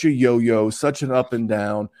is such a yo-yo, such an up and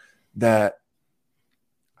down that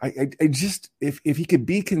I just if he could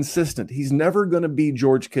be consistent, he's never going to be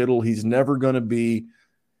George Kittle. He's never going to be,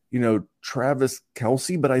 Travis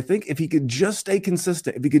Kelce. But I think if he could just stay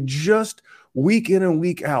consistent, if he could just week in and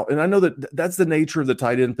week out, and I know that that's the nature of the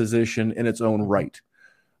tight end position in its own right.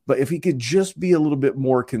 But if he could just be a little bit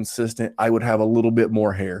more consistent, I would have a little bit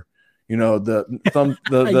more hair. The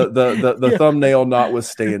thumbnail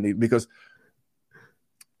notwithstanding, because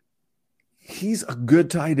he's a good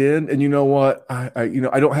tight end. And you know what? I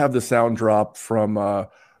don't have the sound drop from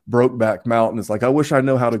Brokeback Mountain. It's like, I wish I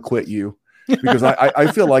know how to quit you, because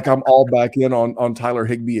I feel like I'm all back in on Tyler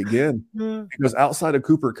Higbee again. Because outside of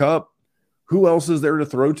Cooper Kupp, who else is there to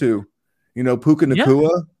throw to? Puka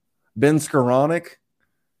Nacua, Ben Skoranek,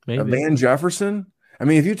 Van Jefferson. I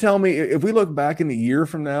mean, if you tell me, if we look back in a year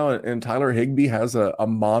from now and Tyler Higbee has a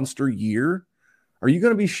monster year, are you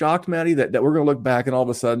going to be shocked, Maddie, that we're going to look back and all of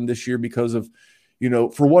a sudden this year, because of,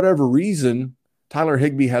 for whatever reason, Tyler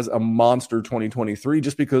Higbee has a monster 2023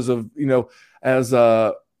 just because of, as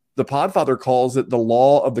the Podfather calls it, the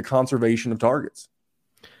law of the conservation of targets?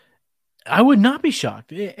 I would not be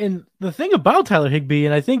shocked. And the thing about Tyler Higbee,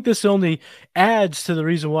 and I think this only adds to the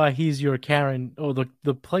reason why he's your Karen, or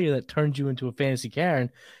the player that turns you into a fantasy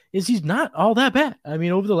Karen, is he's not all that bad. I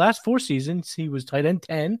mean, over the last 4 seasons, he was tight end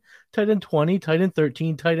 10, tight end 20, tight end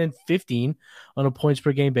 13, tight end 15 on a points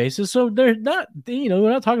per game basis. So they're not,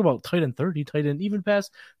 we're not talking about tight end 30, tight end even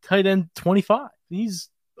past tight end 25. He's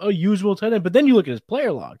a usual tight end. But then you look at his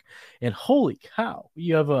player log, and holy cow,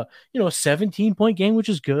 you have a 17-point game, which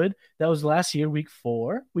is good. That was last year, week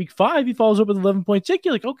 4. Week 5, he follows up with 11.6.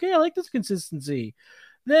 You're like, okay, I like this consistency.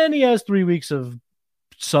 Then he has 3 weeks of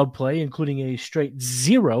sub play, including a straight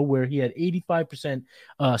 0 where he had 85%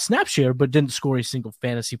 snap share, but didn't score a single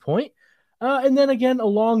fantasy point. And then again, a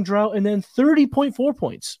long drought, and then 30.4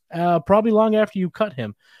 points, probably long after you cut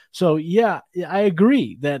him. So, yeah, I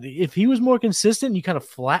agree that if he was more consistent, you kind of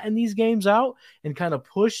flatten these games out and kind of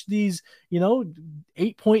push these,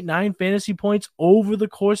 8.9 fantasy points over the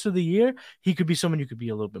course of the year, he could be someone you could be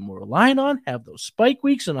a little bit more reliant on, have those spike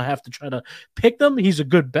weeks, and I have to try to pick them. He's a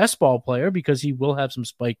good best ball player because he will have some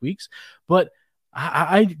spike weeks. But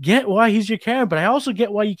I get why he's your Karen, but I also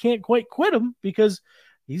get why you can't quite quit him, because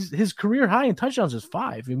his career high in touchdowns is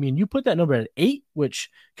 5. I mean, you put that number at 8, which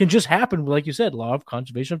can just happen. Like you said, law of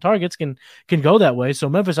conservation of targets can go that way. So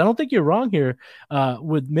Memphis, I don't think you're wrong here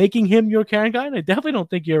with making him your Karen guy. And I definitely don't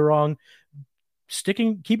think you're wrong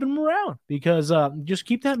keeping him around, because just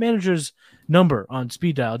keep that manager's number on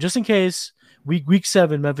speed dial just in case week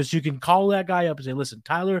 7, Memphis, you can call that guy up and say, listen,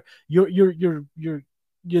 Tyler, you're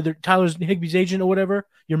Tyler's Higbee's agent or whatever,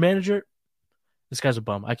 your manager. This guy's a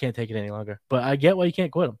bum. I can't take it any longer. But I get why you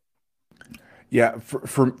can't quit him. Yeah,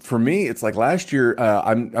 for me, it's like last year.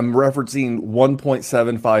 I'm referencing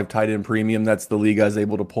 1.75 tight end premium. That's the league I was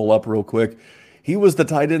able to pull up real quick. He was the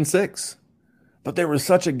tight end 6, but there was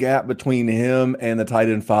such a gap between him and the tight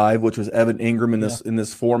end 5, which was Evan Ingram in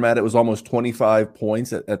this format. It was almost 25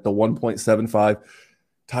 points at the 1.75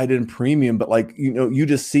 tight end premium. But you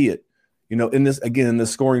just see it. In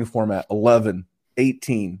this scoring format, 11,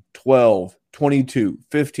 18, 12. 22,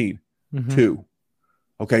 15, 2.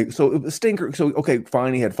 Okay, so it was stinker. So, okay,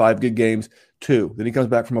 fine, he had 5 good games, 2. Then he comes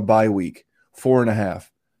back from a bye week, 4.5,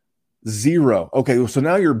 0. Okay, so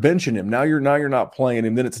now you're benching him. Now you're not playing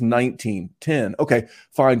him. Then it's 19, 10. Okay,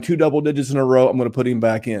 fine, 2 double digits in a row. I'm going to put him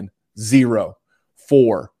back in. 0,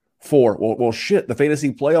 4, 4. Well, shit, the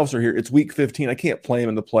fantasy playoffs are here. It's week 15. I can't play him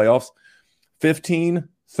in the playoffs. 15,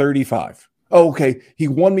 35. Oh, okay, he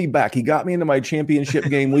won me back. He got me into my championship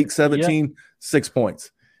game, week 17, 6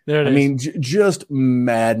 points. There it is. I mean, just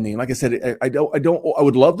maddening. Like I said, I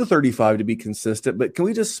would love the 35 to be consistent, but can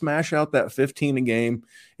we just smash out that 15 a game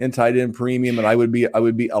in tight end premium, and I would be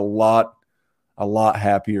a lot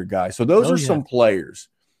happier guy. So those are some players,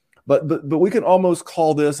 but we can almost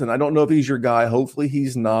call this, and I don't know if he's your guy. Hopefully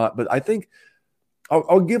he's not, but I think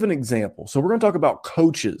I'll give an example. So we're going to talk about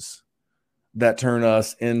coaches that turn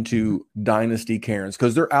us into dynasty Karens,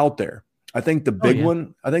 because they're out there. I think the big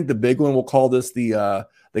one. I think the big one. We'll call this the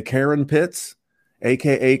Karen Pitts,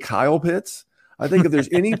 aka Kyle Pitts. I think if there's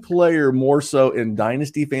any player more so in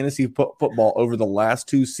Dynasty fantasy football over the last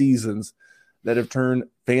 2 seasons that have turned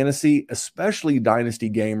fantasy, especially Dynasty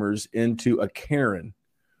gamers, into a Karen,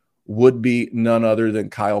 would be none other than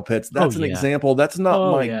Kyle Pitts. That's an example. That's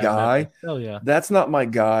not my guy. That's not my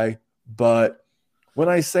guy. But when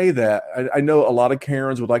I say that, I know a lot of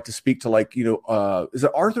Karens would like to speak to, like, is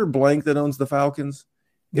it Arthur Blank that owns the Falcons?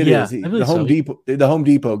 It is the Home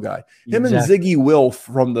Depot guy. Him and Ziggy Wilf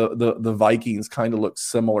from the Vikings kind of look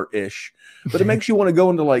similar-ish, but it makes you want to go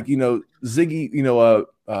into, like, Ziggy,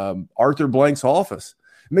 Arthur Blank's office.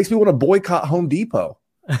 It makes me want to boycott Home Depot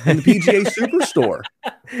and the PGA Superstore.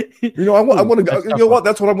 I want to go. You know what?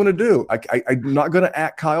 That's what I'm going to do. I'm not going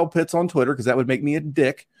to @ Kyle Pitts on Twitter because that would make me a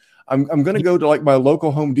dick. I'm going to go to, like, my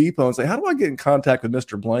local Home Depot and say, how do I get in contact with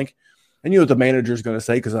Mr. Blank? And what the manager's going to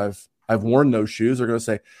say, because I've worn those shoes. They're going to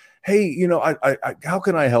say, hey, how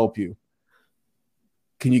can I help you?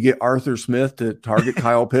 Can you get Arthur Smith to target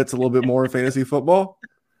Kyle Pitts a little bit more in fantasy football?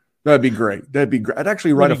 That'd be great. I'd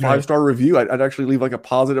actually write a 5-star review. I'd actually leave, like, a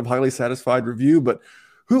positive, highly satisfied review. But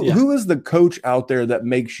who is the coach out there that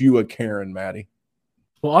makes you a Karen, Maddie?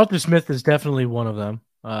 Well, Arthur Smith is definitely one of them.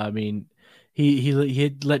 He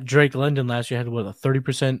had let Drake London last year had a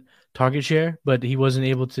 30% target share, but he wasn't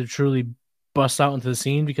able to truly bust out into the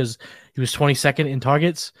scene because he was 22nd in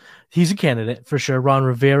targets. He's a candidate for sure. Ron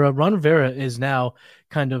Rivera is now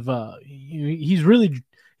kind of he's really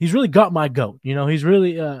got my goat. He's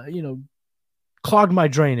really clogged my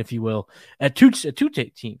drain, if you will, at two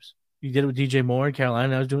teams. He did it with DJ Moore in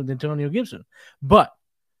Carolina. I was doing it with Antonio Gibson, but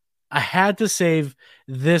I had to save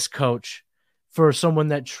this coach for someone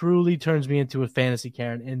that truly turns me into a fantasy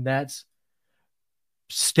Karen, and that's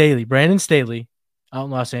Staley, Brandon Staley, out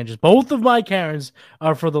in Los Angeles. Both of my Karens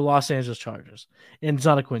are for the Los Angeles Chargers, and it's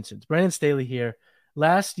not a coincidence. Brandon Staley here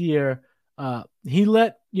last year, he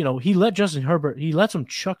let Justin Herbert, he lets him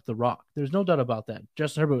chuck the rock. There's no doubt about that.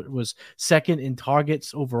 Justin Herbert was 2nd in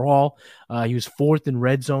targets overall. He was 4th in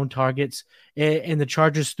red zone targets, and the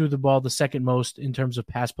Chargers threw the ball the 2nd most in terms of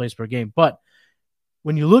pass plays per game. But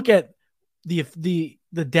when you look at the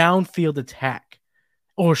downfield attack,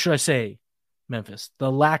 or should I say Memphis,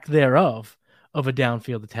 the lack thereof of a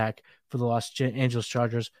downfield attack for the Los Angeles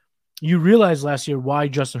Chargers, you realize last year why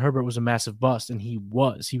Justin Herbert was a massive bust, and he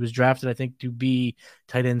was drafted, I think, to be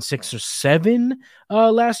tight end 6 or 7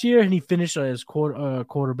 last year, and he finished as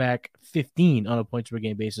quarterback 15 on a points per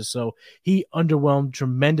game basis. So he underwhelmed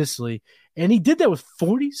tremendously, and he did that with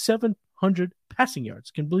 4,700 passing yards.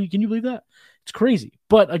 Can you believe that? It's crazy.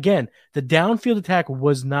 But again, the downfield attack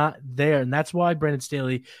was not there, and that's why Brandon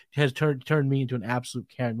Staley has turned me into an absolute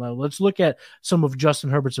Karen. Now, let's look at some of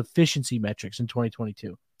Justin Herbert's efficiency metrics in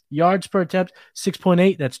 2022. Yards per attempt,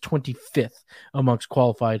 6.8. That's 25th amongst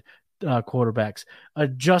qualified quarterbacks.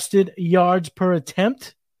 Adjusted yards per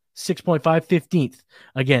attempt, 6.5, 15th.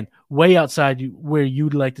 Again, way outside where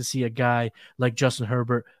you'd like to see a guy like Justin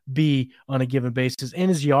Herbert be on a given basis. And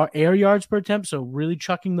his air yards per attempt, so really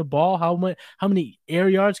chucking the ball, how many air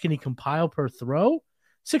yards can he compile per throw?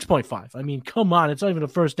 6.5. I mean, come on. It's not even a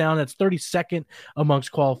first down. That's 32nd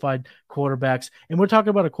amongst qualified quarterbacks. And we're talking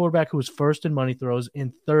about a quarterback who was 1st in money throws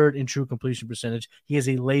and 3rd in true completion percentage. He has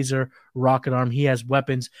a laser rocket arm. He has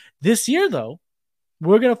weapons. This year, though,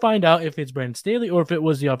 we're going to find out if it's Brandon Staley or if it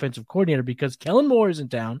was the offensive coordinator, because Kellen Moore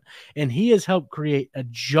isn't down, and he has helped create a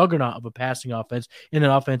juggernaut of a passing offense and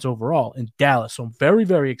an offense overall in Dallas. So I'm very,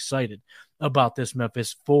 very excited about this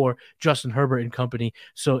Memphis for Justin Herbert and company.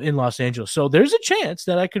 So in Los Angeles. So there's a chance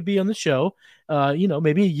that I could be on the show,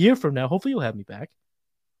 maybe a year from now. Hopefully you'll have me back.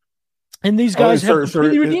 And these guys have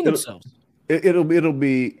completely redeemed themselves. It'll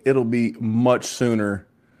be much sooner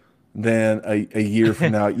than a year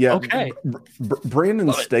from now. Yeah. Okay.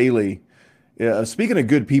 Brandon Staley. Speaking of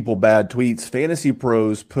good people, bad tweets, Fantasy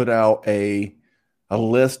Pros put out a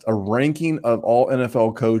ranking of all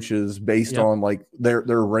NFL coaches based on, like, their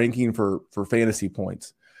ranking for fantasy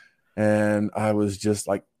points. And I was just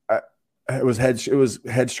like, it was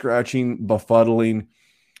head scratching, befuddling.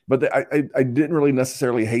 But I didn't really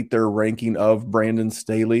necessarily hate their ranking of Brandon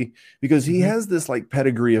Staley because he has this, like,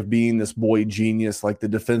 pedigree of being this boy genius, like the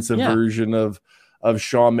defensive version of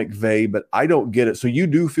Sean McVay. But I don't get it. So you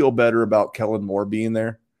do feel better about Kellen Moore being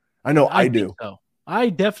there? I know I do. So.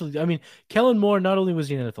 Kellen Moore, not only was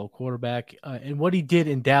he an NFL quarterback, and what he did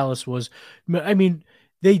in Dallas was,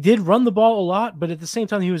 They did run the ball a lot, but at the same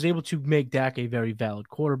time, he was able to make Dak a very valid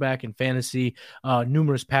quarterback in fantasy.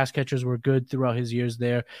 Numerous pass catchers were good throughout his years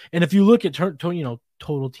there. And if you look at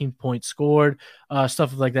total team points scored,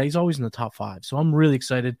 stuff like that, he's always in the top 5. So I'm really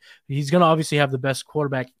excited. He's going to obviously have the best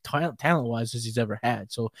quarterback talent-wise as he's ever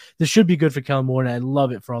had. So this should be good for Kellen Moore, and I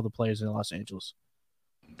love it for all the players in Los Angeles.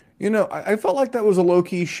 I felt like that was a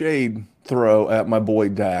low-key shade throw at my boy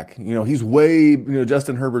Dak. He's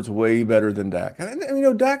Justin Herbert's way better than Dak.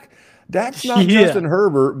 And Dak's not Justin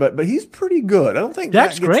Herbert, but he's pretty good. I don't think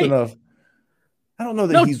Dak's Dak gets great. enough. I don't know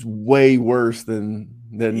that he's way worse than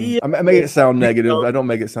I make it sound negative. I don't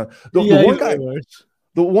make it sound the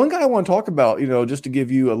one guy I want to talk about, just to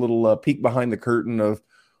give you a little peek behind the curtain of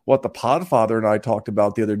what the Podfather and I talked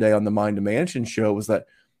about the other day on the Mind to Mansion show, was that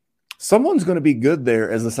someone's going to be good there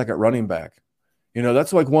as the second running back.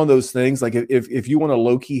 That's like one of those things. Like if you want a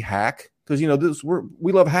low key hack, because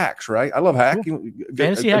we love hacks, right? I love hack. Cool.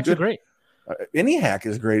 Fantasy hacks are great. Any hack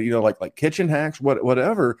is great. Like kitchen hacks,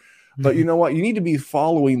 whatever. But you know what? You need to be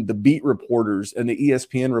following the beat reporters and the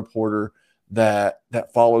ESPN reporter that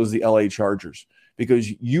follows the LA Chargers, because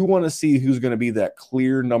you want to see who's going to be that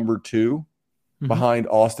clear number 2 behind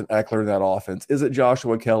Austin Eckler in that offense. Is it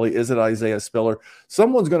Joshua Kelly? Is it Isaiah Spiller?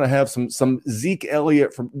 Someone's going to have some Zeke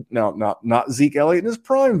Elliott not Zeke Elliott in his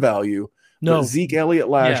prime value, but Zeke Elliott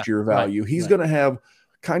last year value. He's going to have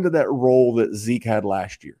kind of that role that Zeke had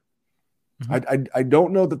last year. I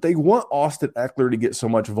don't know that they want Austin Eckler to get so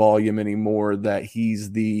much volume anymore that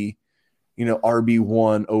he's the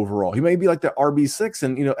RB1 overall. He may be like the RB6,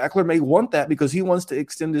 and Eckler may want that because he wants to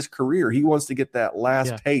extend his career. He wants to get that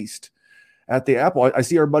last taste at the apple. I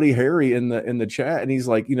see our buddy Harry in the chat, and he's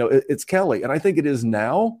like, it's Kelly. And I think it is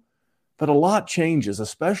now, but a lot changes,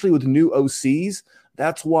 especially with new OCs.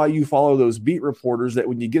 That's why you follow those beat reporters, that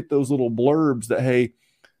when you get those little blurbs that, hey,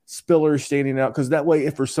 Spiller's standing out, because that way,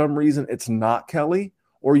 if for some reason it's not Kelly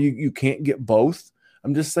or you can't get both,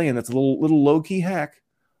 I'm just saying that's a little low-key hack,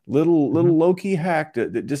 little low-key hack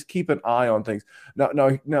to just keep an eye on things.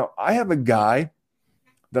 Now, I have a guy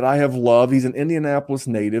that I have loved. He's an Indianapolis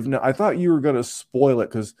native. Now, I thought you were going to spoil it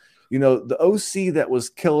because, the OC that was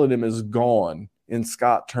killing him is gone in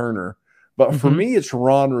Scott Turner. But for me, it's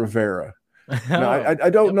Ron Rivera. Now, I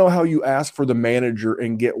don't know how you ask for the manager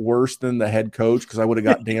and get worse than the head coach, because I would have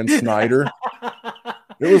got Dan Snyder.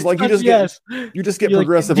 It was like you just get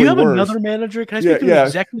progressively worse. Do you have another manager? Can I speak to an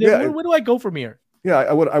executive? Yeah. Where do I go from here? Yeah,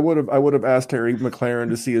 I would have asked Terry McLaurin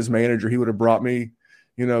to see his manager. He would have brought me,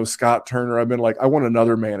 Scott Turner. I've been like, I want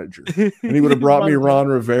another manager, and he would have brought me Ron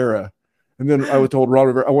Rivera. And then I would have told Ron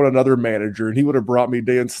Rivera, I want another manager, and he would have brought me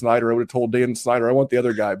Dan Snyder. I would have told Dan Snyder, I want the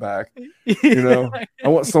other guy back. I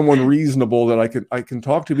want someone reasonable that I can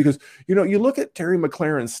talk to, because you look at Terry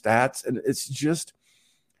McLaurin's stats, and it's just,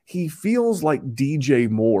 he feels like DJ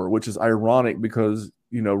Moore, which is ironic because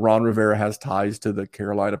Ron Rivera has ties to the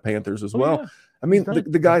Carolina Panthers as well. Yeah. I mean,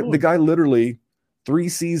 the guy literally 3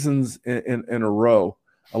 seasons in a row,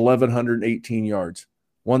 1,118 yards,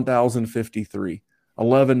 1,053.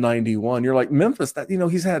 1191. You're like, Memphis, that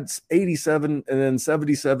he's had 87 and then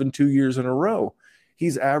 77 2 years in a row.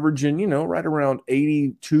 He's averaging, right around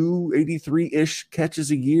 82, 83-ish catches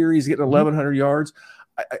a year. He's getting 1,100 yards.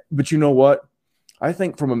 But you know what? I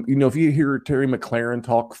think if you hear Terry McLaurin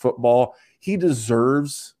talk football, he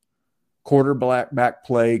deserves quarterback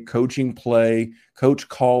play, coaching play, coach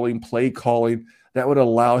calling, play calling that would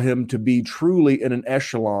allow him to be truly in an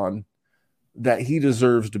echelon that he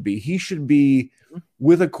deserves to be. He should be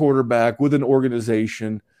with a quarterback, with an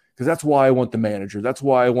organization, because that's why I want the manager. That's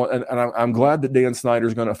why I want, and I'm glad that Dan Snyder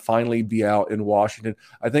is going to finally be out in Washington.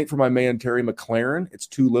 I think for my man Terry McLaurin, it's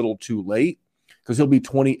too little too late, because he'll be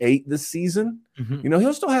 28 this season.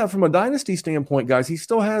 He'll still have, from a dynasty standpoint, guys, he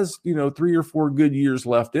still has 3 or 4 good years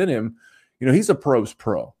left in him. He's a pro's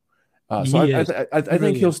pro. So I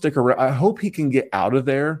think he'll stick around. I hope he can get out of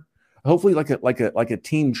there. Hopefully, like a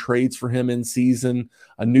team trades for him in season,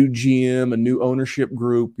 a new GM, a new ownership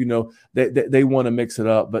group. They want to mix it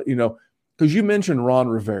up. But because you mentioned Ron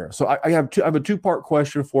Rivera, so I have a 2-part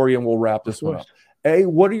question for you, and we'll wrap this one up. A,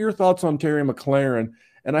 what are your thoughts on Terry McLaurin?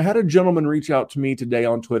 And I had a gentleman reach out to me today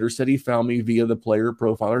on Twitter, said he found me via the Player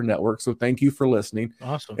Profiler Network. So thank you for listening.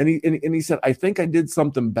 Awesome. And he said, I think I did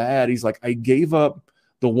something bad. He's like, I gave up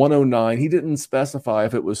the 109. He didn't specify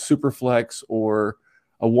if it was Superflex or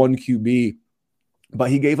a 1 QB,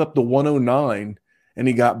 but he gave up the 109 and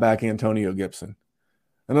he got back Antonio Gibson.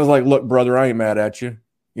 And I was like, look, brother, I ain't mad at you.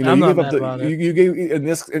 You gave in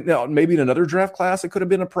this, now maybe in another draft class, it could have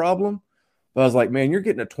been a problem. But I was like, man, you're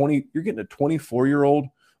getting a 24-year-old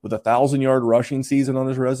with a 1,000-yard rushing season on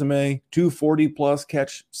his resume, 240-plus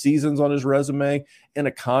catch seasons on his resume, in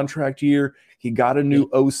a contract year. He got a new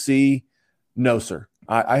OC. No, sir.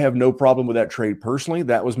 I have no problem with that trade personally.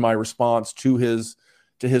 That was my response to his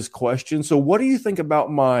question. So what do you think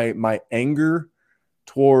about my anger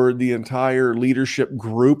toward the entire leadership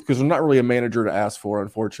group? Because I'm not really a manager to ask for,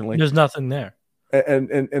 unfortunately. There's nothing there.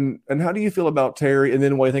 And how do you feel about Terry? And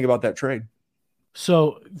then what do you think about that trade?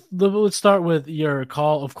 So let's start with your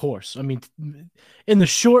call, of course. I mean, in the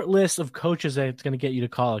short list of coaches that's going to get you to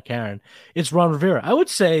call a Karen, it's Ron Rivera. I would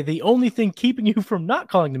say the only thing keeping you from not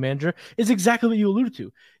calling the manager is exactly what you alluded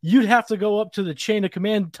to. You'd have to go up to the chain of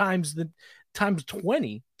command times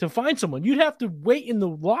 20 to find someone. You'd have to wait in the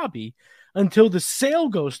lobby until the sale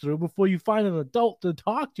goes through before you find an adult to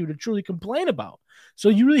talk to truly complain about. So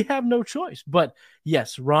you really have no choice. But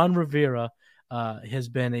yes, Ron Rivera has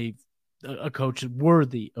been a coach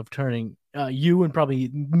worthy of turning you and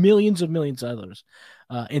probably millions of others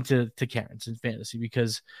into Karens in fantasy,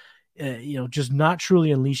 because just not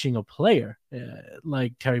truly unleashing a player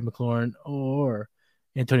like Terry McLaurin or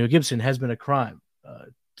Antonio Gibson has been a crime.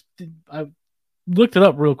 I looked it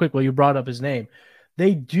up real quick while you brought up his name.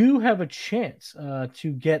 They do have a chance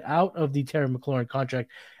to get out of the Terry McLaurin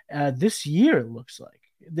contract this year. It looks like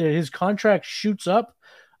his contract shoots up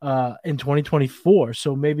in 2024.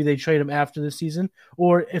 So maybe they trade him after the season,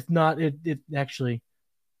 or if not, it actually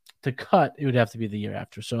to cut, it would have to be the year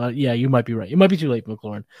after. So yeah, you might be right. It might be too late for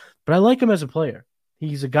McLaurin, but I like him as a player.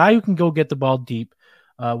 He's a guy who can go get the ball deep.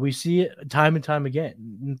 We see it time and time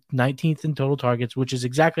again, 19th in total targets, which is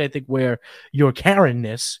exactly, I think, where your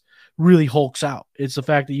Karen-ness really hulks out. It's the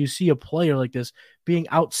fact that you see a player like this being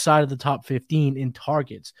outside of the top 15 in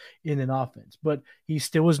targets in an offense, but he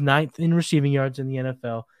still was 9th in receiving yards in the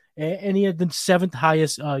NFL, and he had the 7th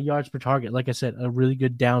highest yards per target. Like I said, a really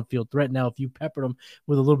good downfield threat. Now, if you pepper him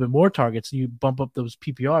with a little bit more targets, you bump up those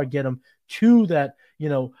PPR, get him to that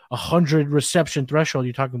 100 reception threshold.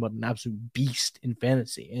 You're talking about an absolute beast in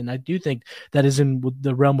fantasy, and I do think that is in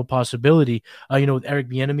the realm of possibility. With Eric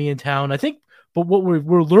Bieniemy in town, I think. But what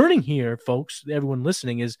we're learning here, folks, everyone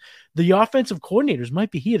listening, is the offensive coordinators might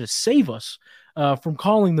be here to save us from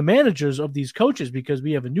calling the managers of these coaches, because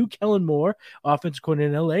we have a new Kellen Moore, offensive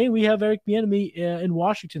coordinator in LA, and we have Eric Bieniemy in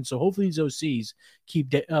Washington. So hopefully these OCs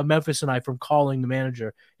keep Memphis and I from calling the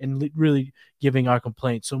manager and really giving our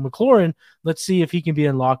complaints. So McLaurin, let's see if he can be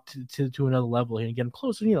unlocked to another level here and get him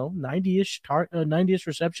close to 90-ish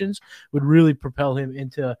receptions would really propel him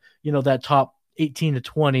into that top 18 to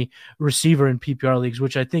 20 receiver in PPR leagues,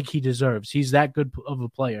 which I think he deserves. He's that good of a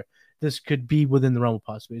player. This could be within the realm of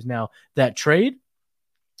possibilities. Now, that trade,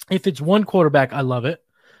 if it's one quarterback, I love it.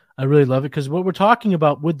 I really love it, because what we're talking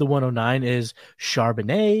about with the 109 is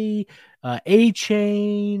Charbonnet,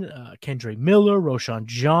 A-Chain, Kendre Miller, Roshan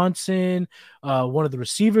Johnson, one of the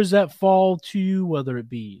receivers that fall to you, whether it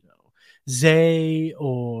be Zay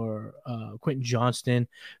or Quentin Johnston.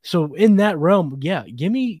 So in that realm, yeah,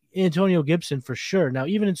 give me Antonio Gibson for sure. Now,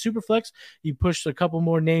 even in Superflex, you push a couple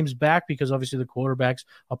more names back because obviously the quarterbacks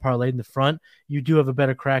are parlayed in the front. You do have a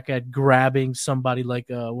better crack at grabbing somebody like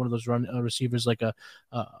one of those receivers, like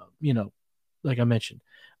like I mentioned,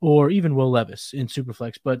 or even Will Levis in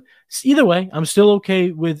Superflex. But either way, I'm still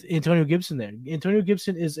okay with Antonio Gibson there. Antonio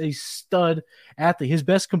Gibson is a stud athlete. His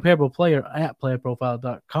best comparable player at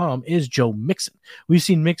playerprofile.com is Joe Mixon. We've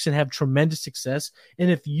seen Mixon have tremendous success, and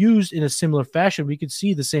if used in a similar fashion, we could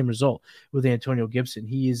see the same result with Antonio Gibson.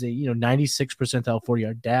 He is a 96th percentile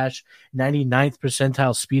 40-yard dash, 99th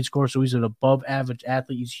percentile speed score, so he's an above-average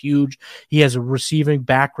athlete. He's huge. He has a receiving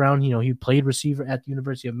background. He played receiver at the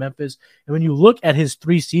University of Memphis, and when you look at his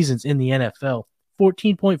 3 seasons in the NFL,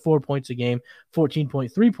 14.4 points a game,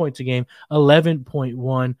 14.3 points a game,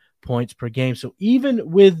 11.1 points per game. So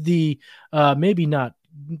even with the maybe not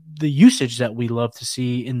the usage that we love to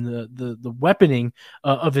see in the weaponing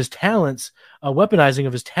of his talents, weaponizing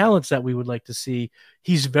of his talents that we would like to see,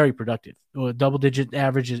 he's very productive. Double-digit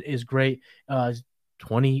average is great.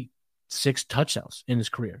 26 touchdowns in his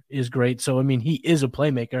career is great. So, I mean, he is a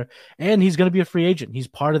playmaker, and he's going to be a free agent. He's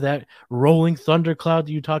part of that rolling thunder cloud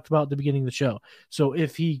that you talked about at the beginning of the show. So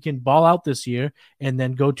if he can ball out this year and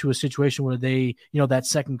then go to a situation where they, that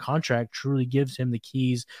second contract truly gives him the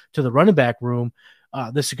keys to the running back room,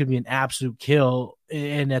 this could be an absolute kill.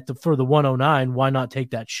 And for the 109, why not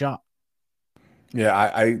take that shot? Yeah,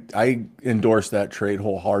 I endorse that trade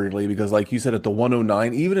wholeheartedly, because like you said, at the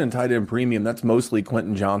 109, even in tight end premium, that's mostly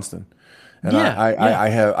Quentin Johnston. And I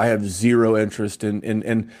have zero interest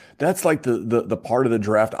in that's like the part of the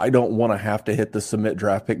draft I don't want to have to hit the submit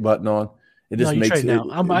draft pick button on. It No, just you makes trade now.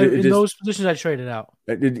 In those positions, I traded out.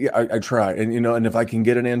 I try, and and if I can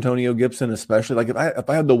get an Antonio Gibson, especially like if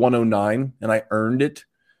I had the 109 and I earned it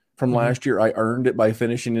from last year, I earned it by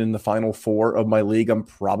finishing in the final 4 of my league. I'm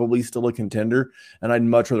probably still a contender, and I'd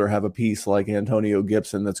much rather have a piece like Antonio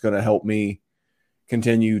Gibson that's going to help me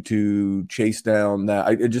continue to chase down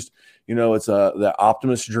that. It just it's the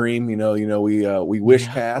optimist dream. We wish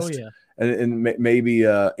cast, and maybe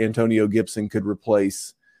Antonio Gibson could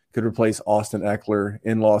replace Austin Eckler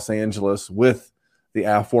in Los Angeles with the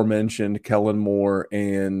aforementioned Kellen Moore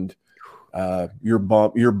and your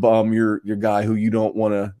guy who you don't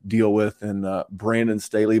want to deal with, and Brandon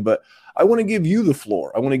Staley. But I want to give you the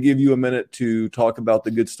floor. I want to give you a minute to talk about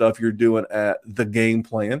the good stuff you're doing at The Game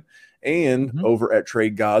Plan and over at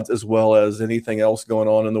Trade Gods, as well as anything else going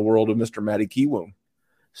on in the world of Mr. Matty Kiwoom.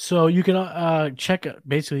 So you can check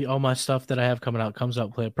basically all my stuff that I have coming out. Comes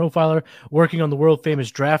out Player Profiler, working on the world famous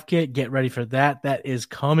draft kit. Get ready for that. That is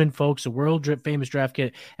coming, folks. The world famous draft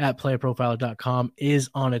kit at playerprofiler.com is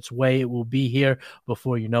on its way. It will be here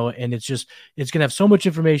before you know it. And it's going to have so much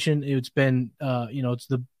information. It's been, it's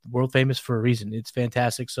the world famous for a reason. It's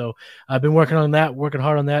fantastic. So I've been working on that, working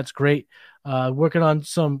hard on that. It's great. Working on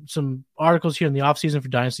some articles here in the off season for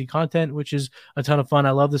Dynasty content, which is a ton of fun.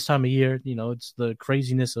 I love this time of year. It's the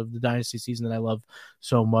craziness of the Dynasty season that I love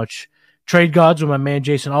so much. Trade Gods with my man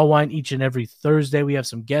Jason Allwine each and every Thursday. We have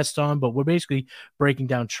some guests on, but we're basically breaking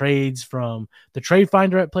down trades from the trade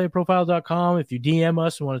finder at playerprofile.com. If you DM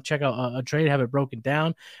us and want to check out a trade, have it broken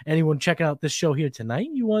down. Anyone checking out this show here tonight,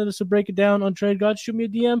 you wanted us to break it down on Trade Gods, shoot me a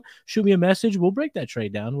DM, shoot me a message. We'll break that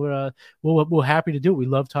trade down. We're happy to do it. We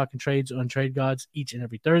love talking trades on Trade Gods each and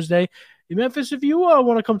every Thursday. In Memphis, if you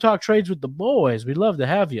want to come talk trades with the boys, we'd love to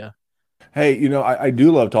have you. Hey, I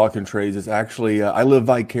do love talking trades. It's actually, I live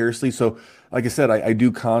vicariously. So, like I said, I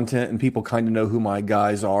do content and people kind of know who my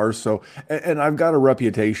guys are. So, and I've got a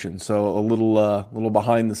reputation. So, a little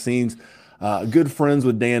behind the scenes. Good friends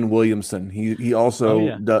with Dan Williamson. He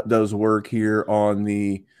also does work here on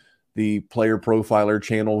the Player Profiler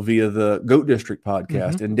channel via the GOAT District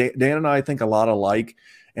podcast. And Dan and I think a lot alike.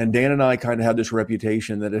 And Dan and I kind of have this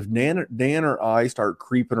reputation that if Dan or I start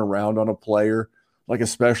creeping around on a player, like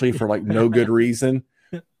especially for like no good reason,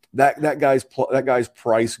 that guy's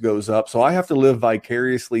price goes up. So I have to live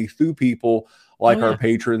vicariously through people like our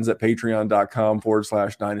patrons at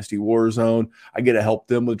patreon.com/Dynasty WarZone. I get to help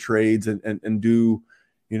them with trades and do,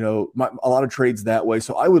 a lot of trades that way.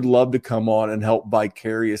 So I would love to come on and help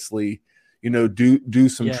vicariously, do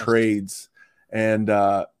some trades. And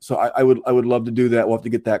so I would love to do that. We'll have to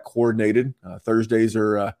get that coordinated. Thursdays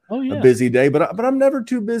are a busy day, but I'm never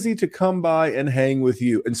too busy to come by and hang with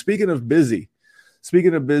you. And speaking of busy,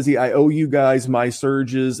 I owe you guys my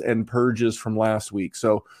surges and purges from last week.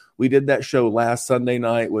 So we did that show last Sunday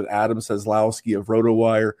night with Adam Seslowski of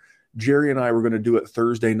RotoWire. Jerry and I were going to do it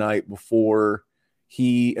Thursday night before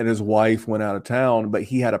he and his wife went out of town, but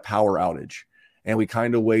he had a power outage. And we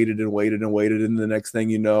kind of waited. And the next thing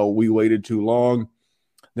you know, we waited too long.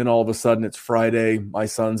 Then all of a sudden it's Friday. My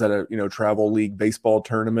son's at a, travel league baseball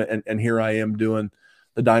tournament. And here I am doing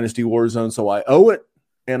the Dynasty WarZone. So I owe it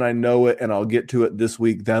and I know it, and I'll get to it this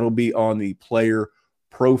week. That'll be on the Player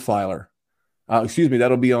Profiler.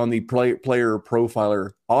 That'll be on the Player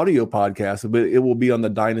Profiler audio podcast, but it will be on the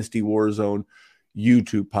Dynasty WarZone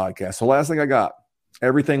YouTube podcast. So last thing I got,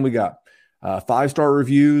 everything we got. 5-star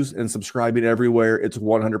reviews and subscribing everywhere. It's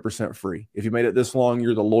 100% free. If you made it this long,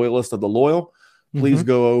 you're the loyalist of the loyal. Please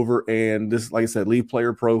go over and like I said, leave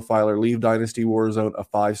Player Profiler, leave Dynasty WarZone a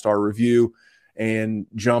 5-star review, and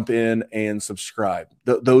jump in and subscribe.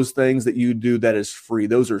 Those things that you do, that is free.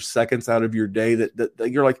 Those are seconds out of your day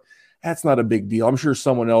that you're like, that's not a big deal. I'm sure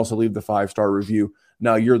someone else will leave the 5-star review.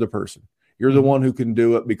 Now you're the person. You're the one who can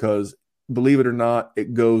do it, because believe it or not,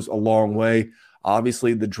 it goes a long way.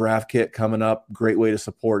 Obviously, the draft kit coming up, great way to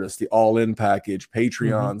support us. The all-in package,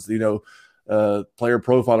 Patreons, Player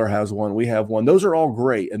Profiler has one. We have one. Those are all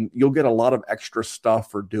great, and you'll get a lot of extra stuff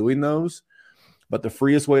for doing those. But the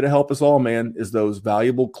freest way to help us all, man, is those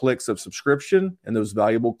valuable clicks of subscription and those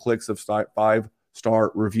valuable clicks of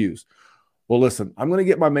 5-star reviews. Well, listen, I'm going to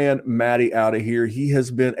get my man Matty out of here. He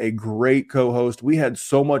has been a great co-host. We had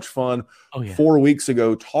so much fun 4 weeks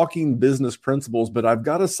ago talking business principles, but I've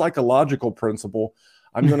got a psychological principle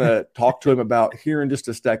I'm going to talk to him about here in just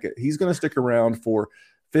a second. He's going to stick around for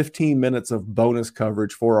 15 minutes of bonus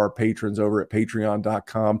coverage for our patrons over at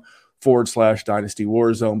patreon.com/Dynasty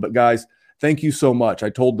WarZone. But guys, thank you so much. I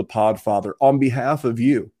told the Podfather on behalf of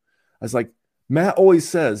you, I was like, Matt always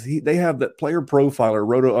says they have that Player Profiler,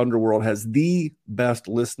 Roto Underworld has the best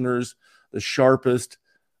listeners, the sharpest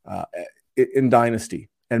in Dynasty.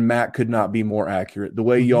 and Matt could not be more accurate. The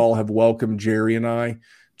way y'all have welcomed Jerry and I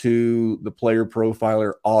to the Player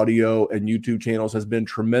Profiler audio and YouTube channels has been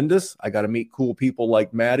tremendous. I got to meet cool people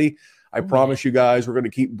like Maddie. I promise you guys, we're going to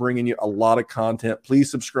keep bringing you a lot of content. Please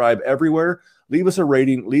subscribe everywhere. Leave us a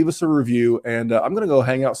rating, leave us a review, and I'm going to go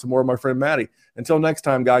hang out some more with my friend Maddie. Until next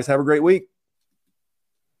time, guys, have a great week.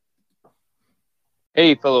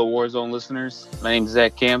 Hey, fellow WarZone listeners. My name is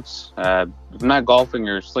Zach Camps. If I'm not golfing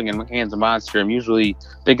or slinging hands of monster, I'm usually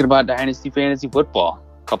thinking about Dynasty Fantasy Football.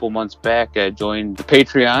 A couple months back, I joined the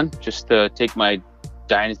Patreon just to take my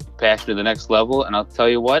Dynasty passion to the next level. And I'll tell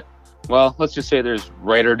you what, well, let's just say there's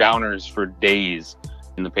writer downers for days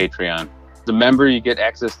in the Patreon. As a member, you get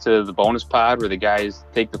access to the bonus pod where the guys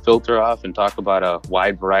take the filter off and talk about a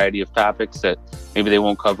wide variety of topics that maybe they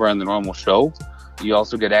won't cover on the normal show. You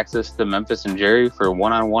also get access to Memphis and Jerry for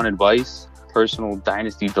one-on-one advice, personal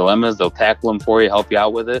Dynasty dilemmas. They'll tackle them for you, help you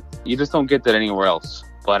out with it. You just don't get that anywhere else.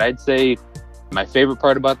 But I'd say my favorite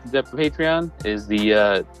part about the Patreon is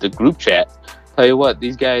the group chat. Tell you what,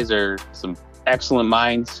 these guys are some excellent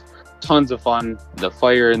minds, tons of fun. The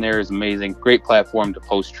fire in there is amazing. Great platform to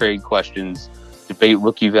post trade questions, debate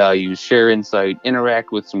rookie values, share insight,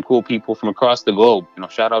 interact with some cool people from across the globe.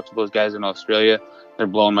 Shout out to those guys in Australia. They're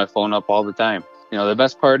blowing my phone up all the time. The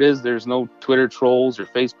best part is there's no Twitter trolls or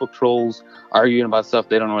Facebook trolls arguing about stuff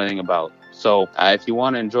they don't know anything about. So if you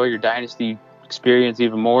want to enjoy your Dynasty experience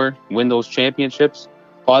even more, win those championships,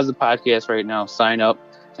 pause the podcast right now, sign up,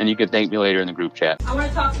 and you can thank me later in the group chat. I want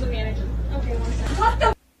to talk to the manager. Okay, one second. What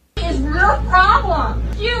the is your problem?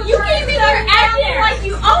 You came in here acting like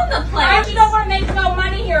you own the place. You don't want to make no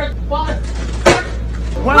money here. Well,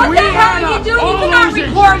 what the hell are you doing? You cannot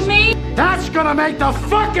record me. That's gonna make the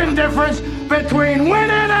fucking difference between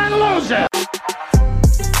winning and losing.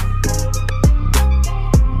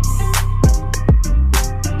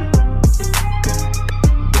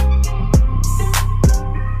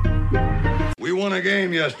 We won a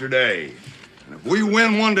game yesterday. And if we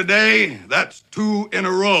win one today, that's 2 in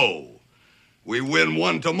a row. We win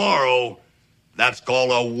one tomorrow, that's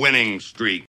called a winning streak.